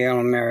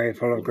 Hail Mary,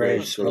 full of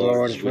grace, the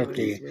Lord is with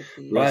thee.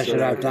 Blessed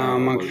art thou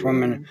amongst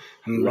women,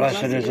 and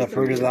blessed is the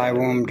fruit of thy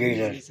womb,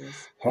 Jesus.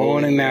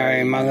 Holy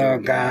Mary, Mother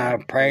of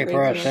God, pray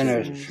for us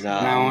sinners,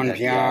 now and at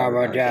the hour of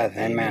our death.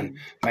 Amen.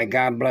 May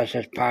God bless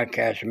this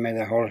podcast, and may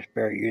the Holy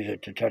Spirit use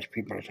it to touch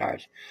people's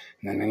hearts.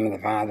 In the name of the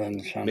Father, and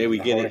the Son, and the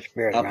Holy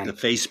Spirit. May we get it up to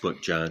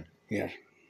Facebook, John. Yes.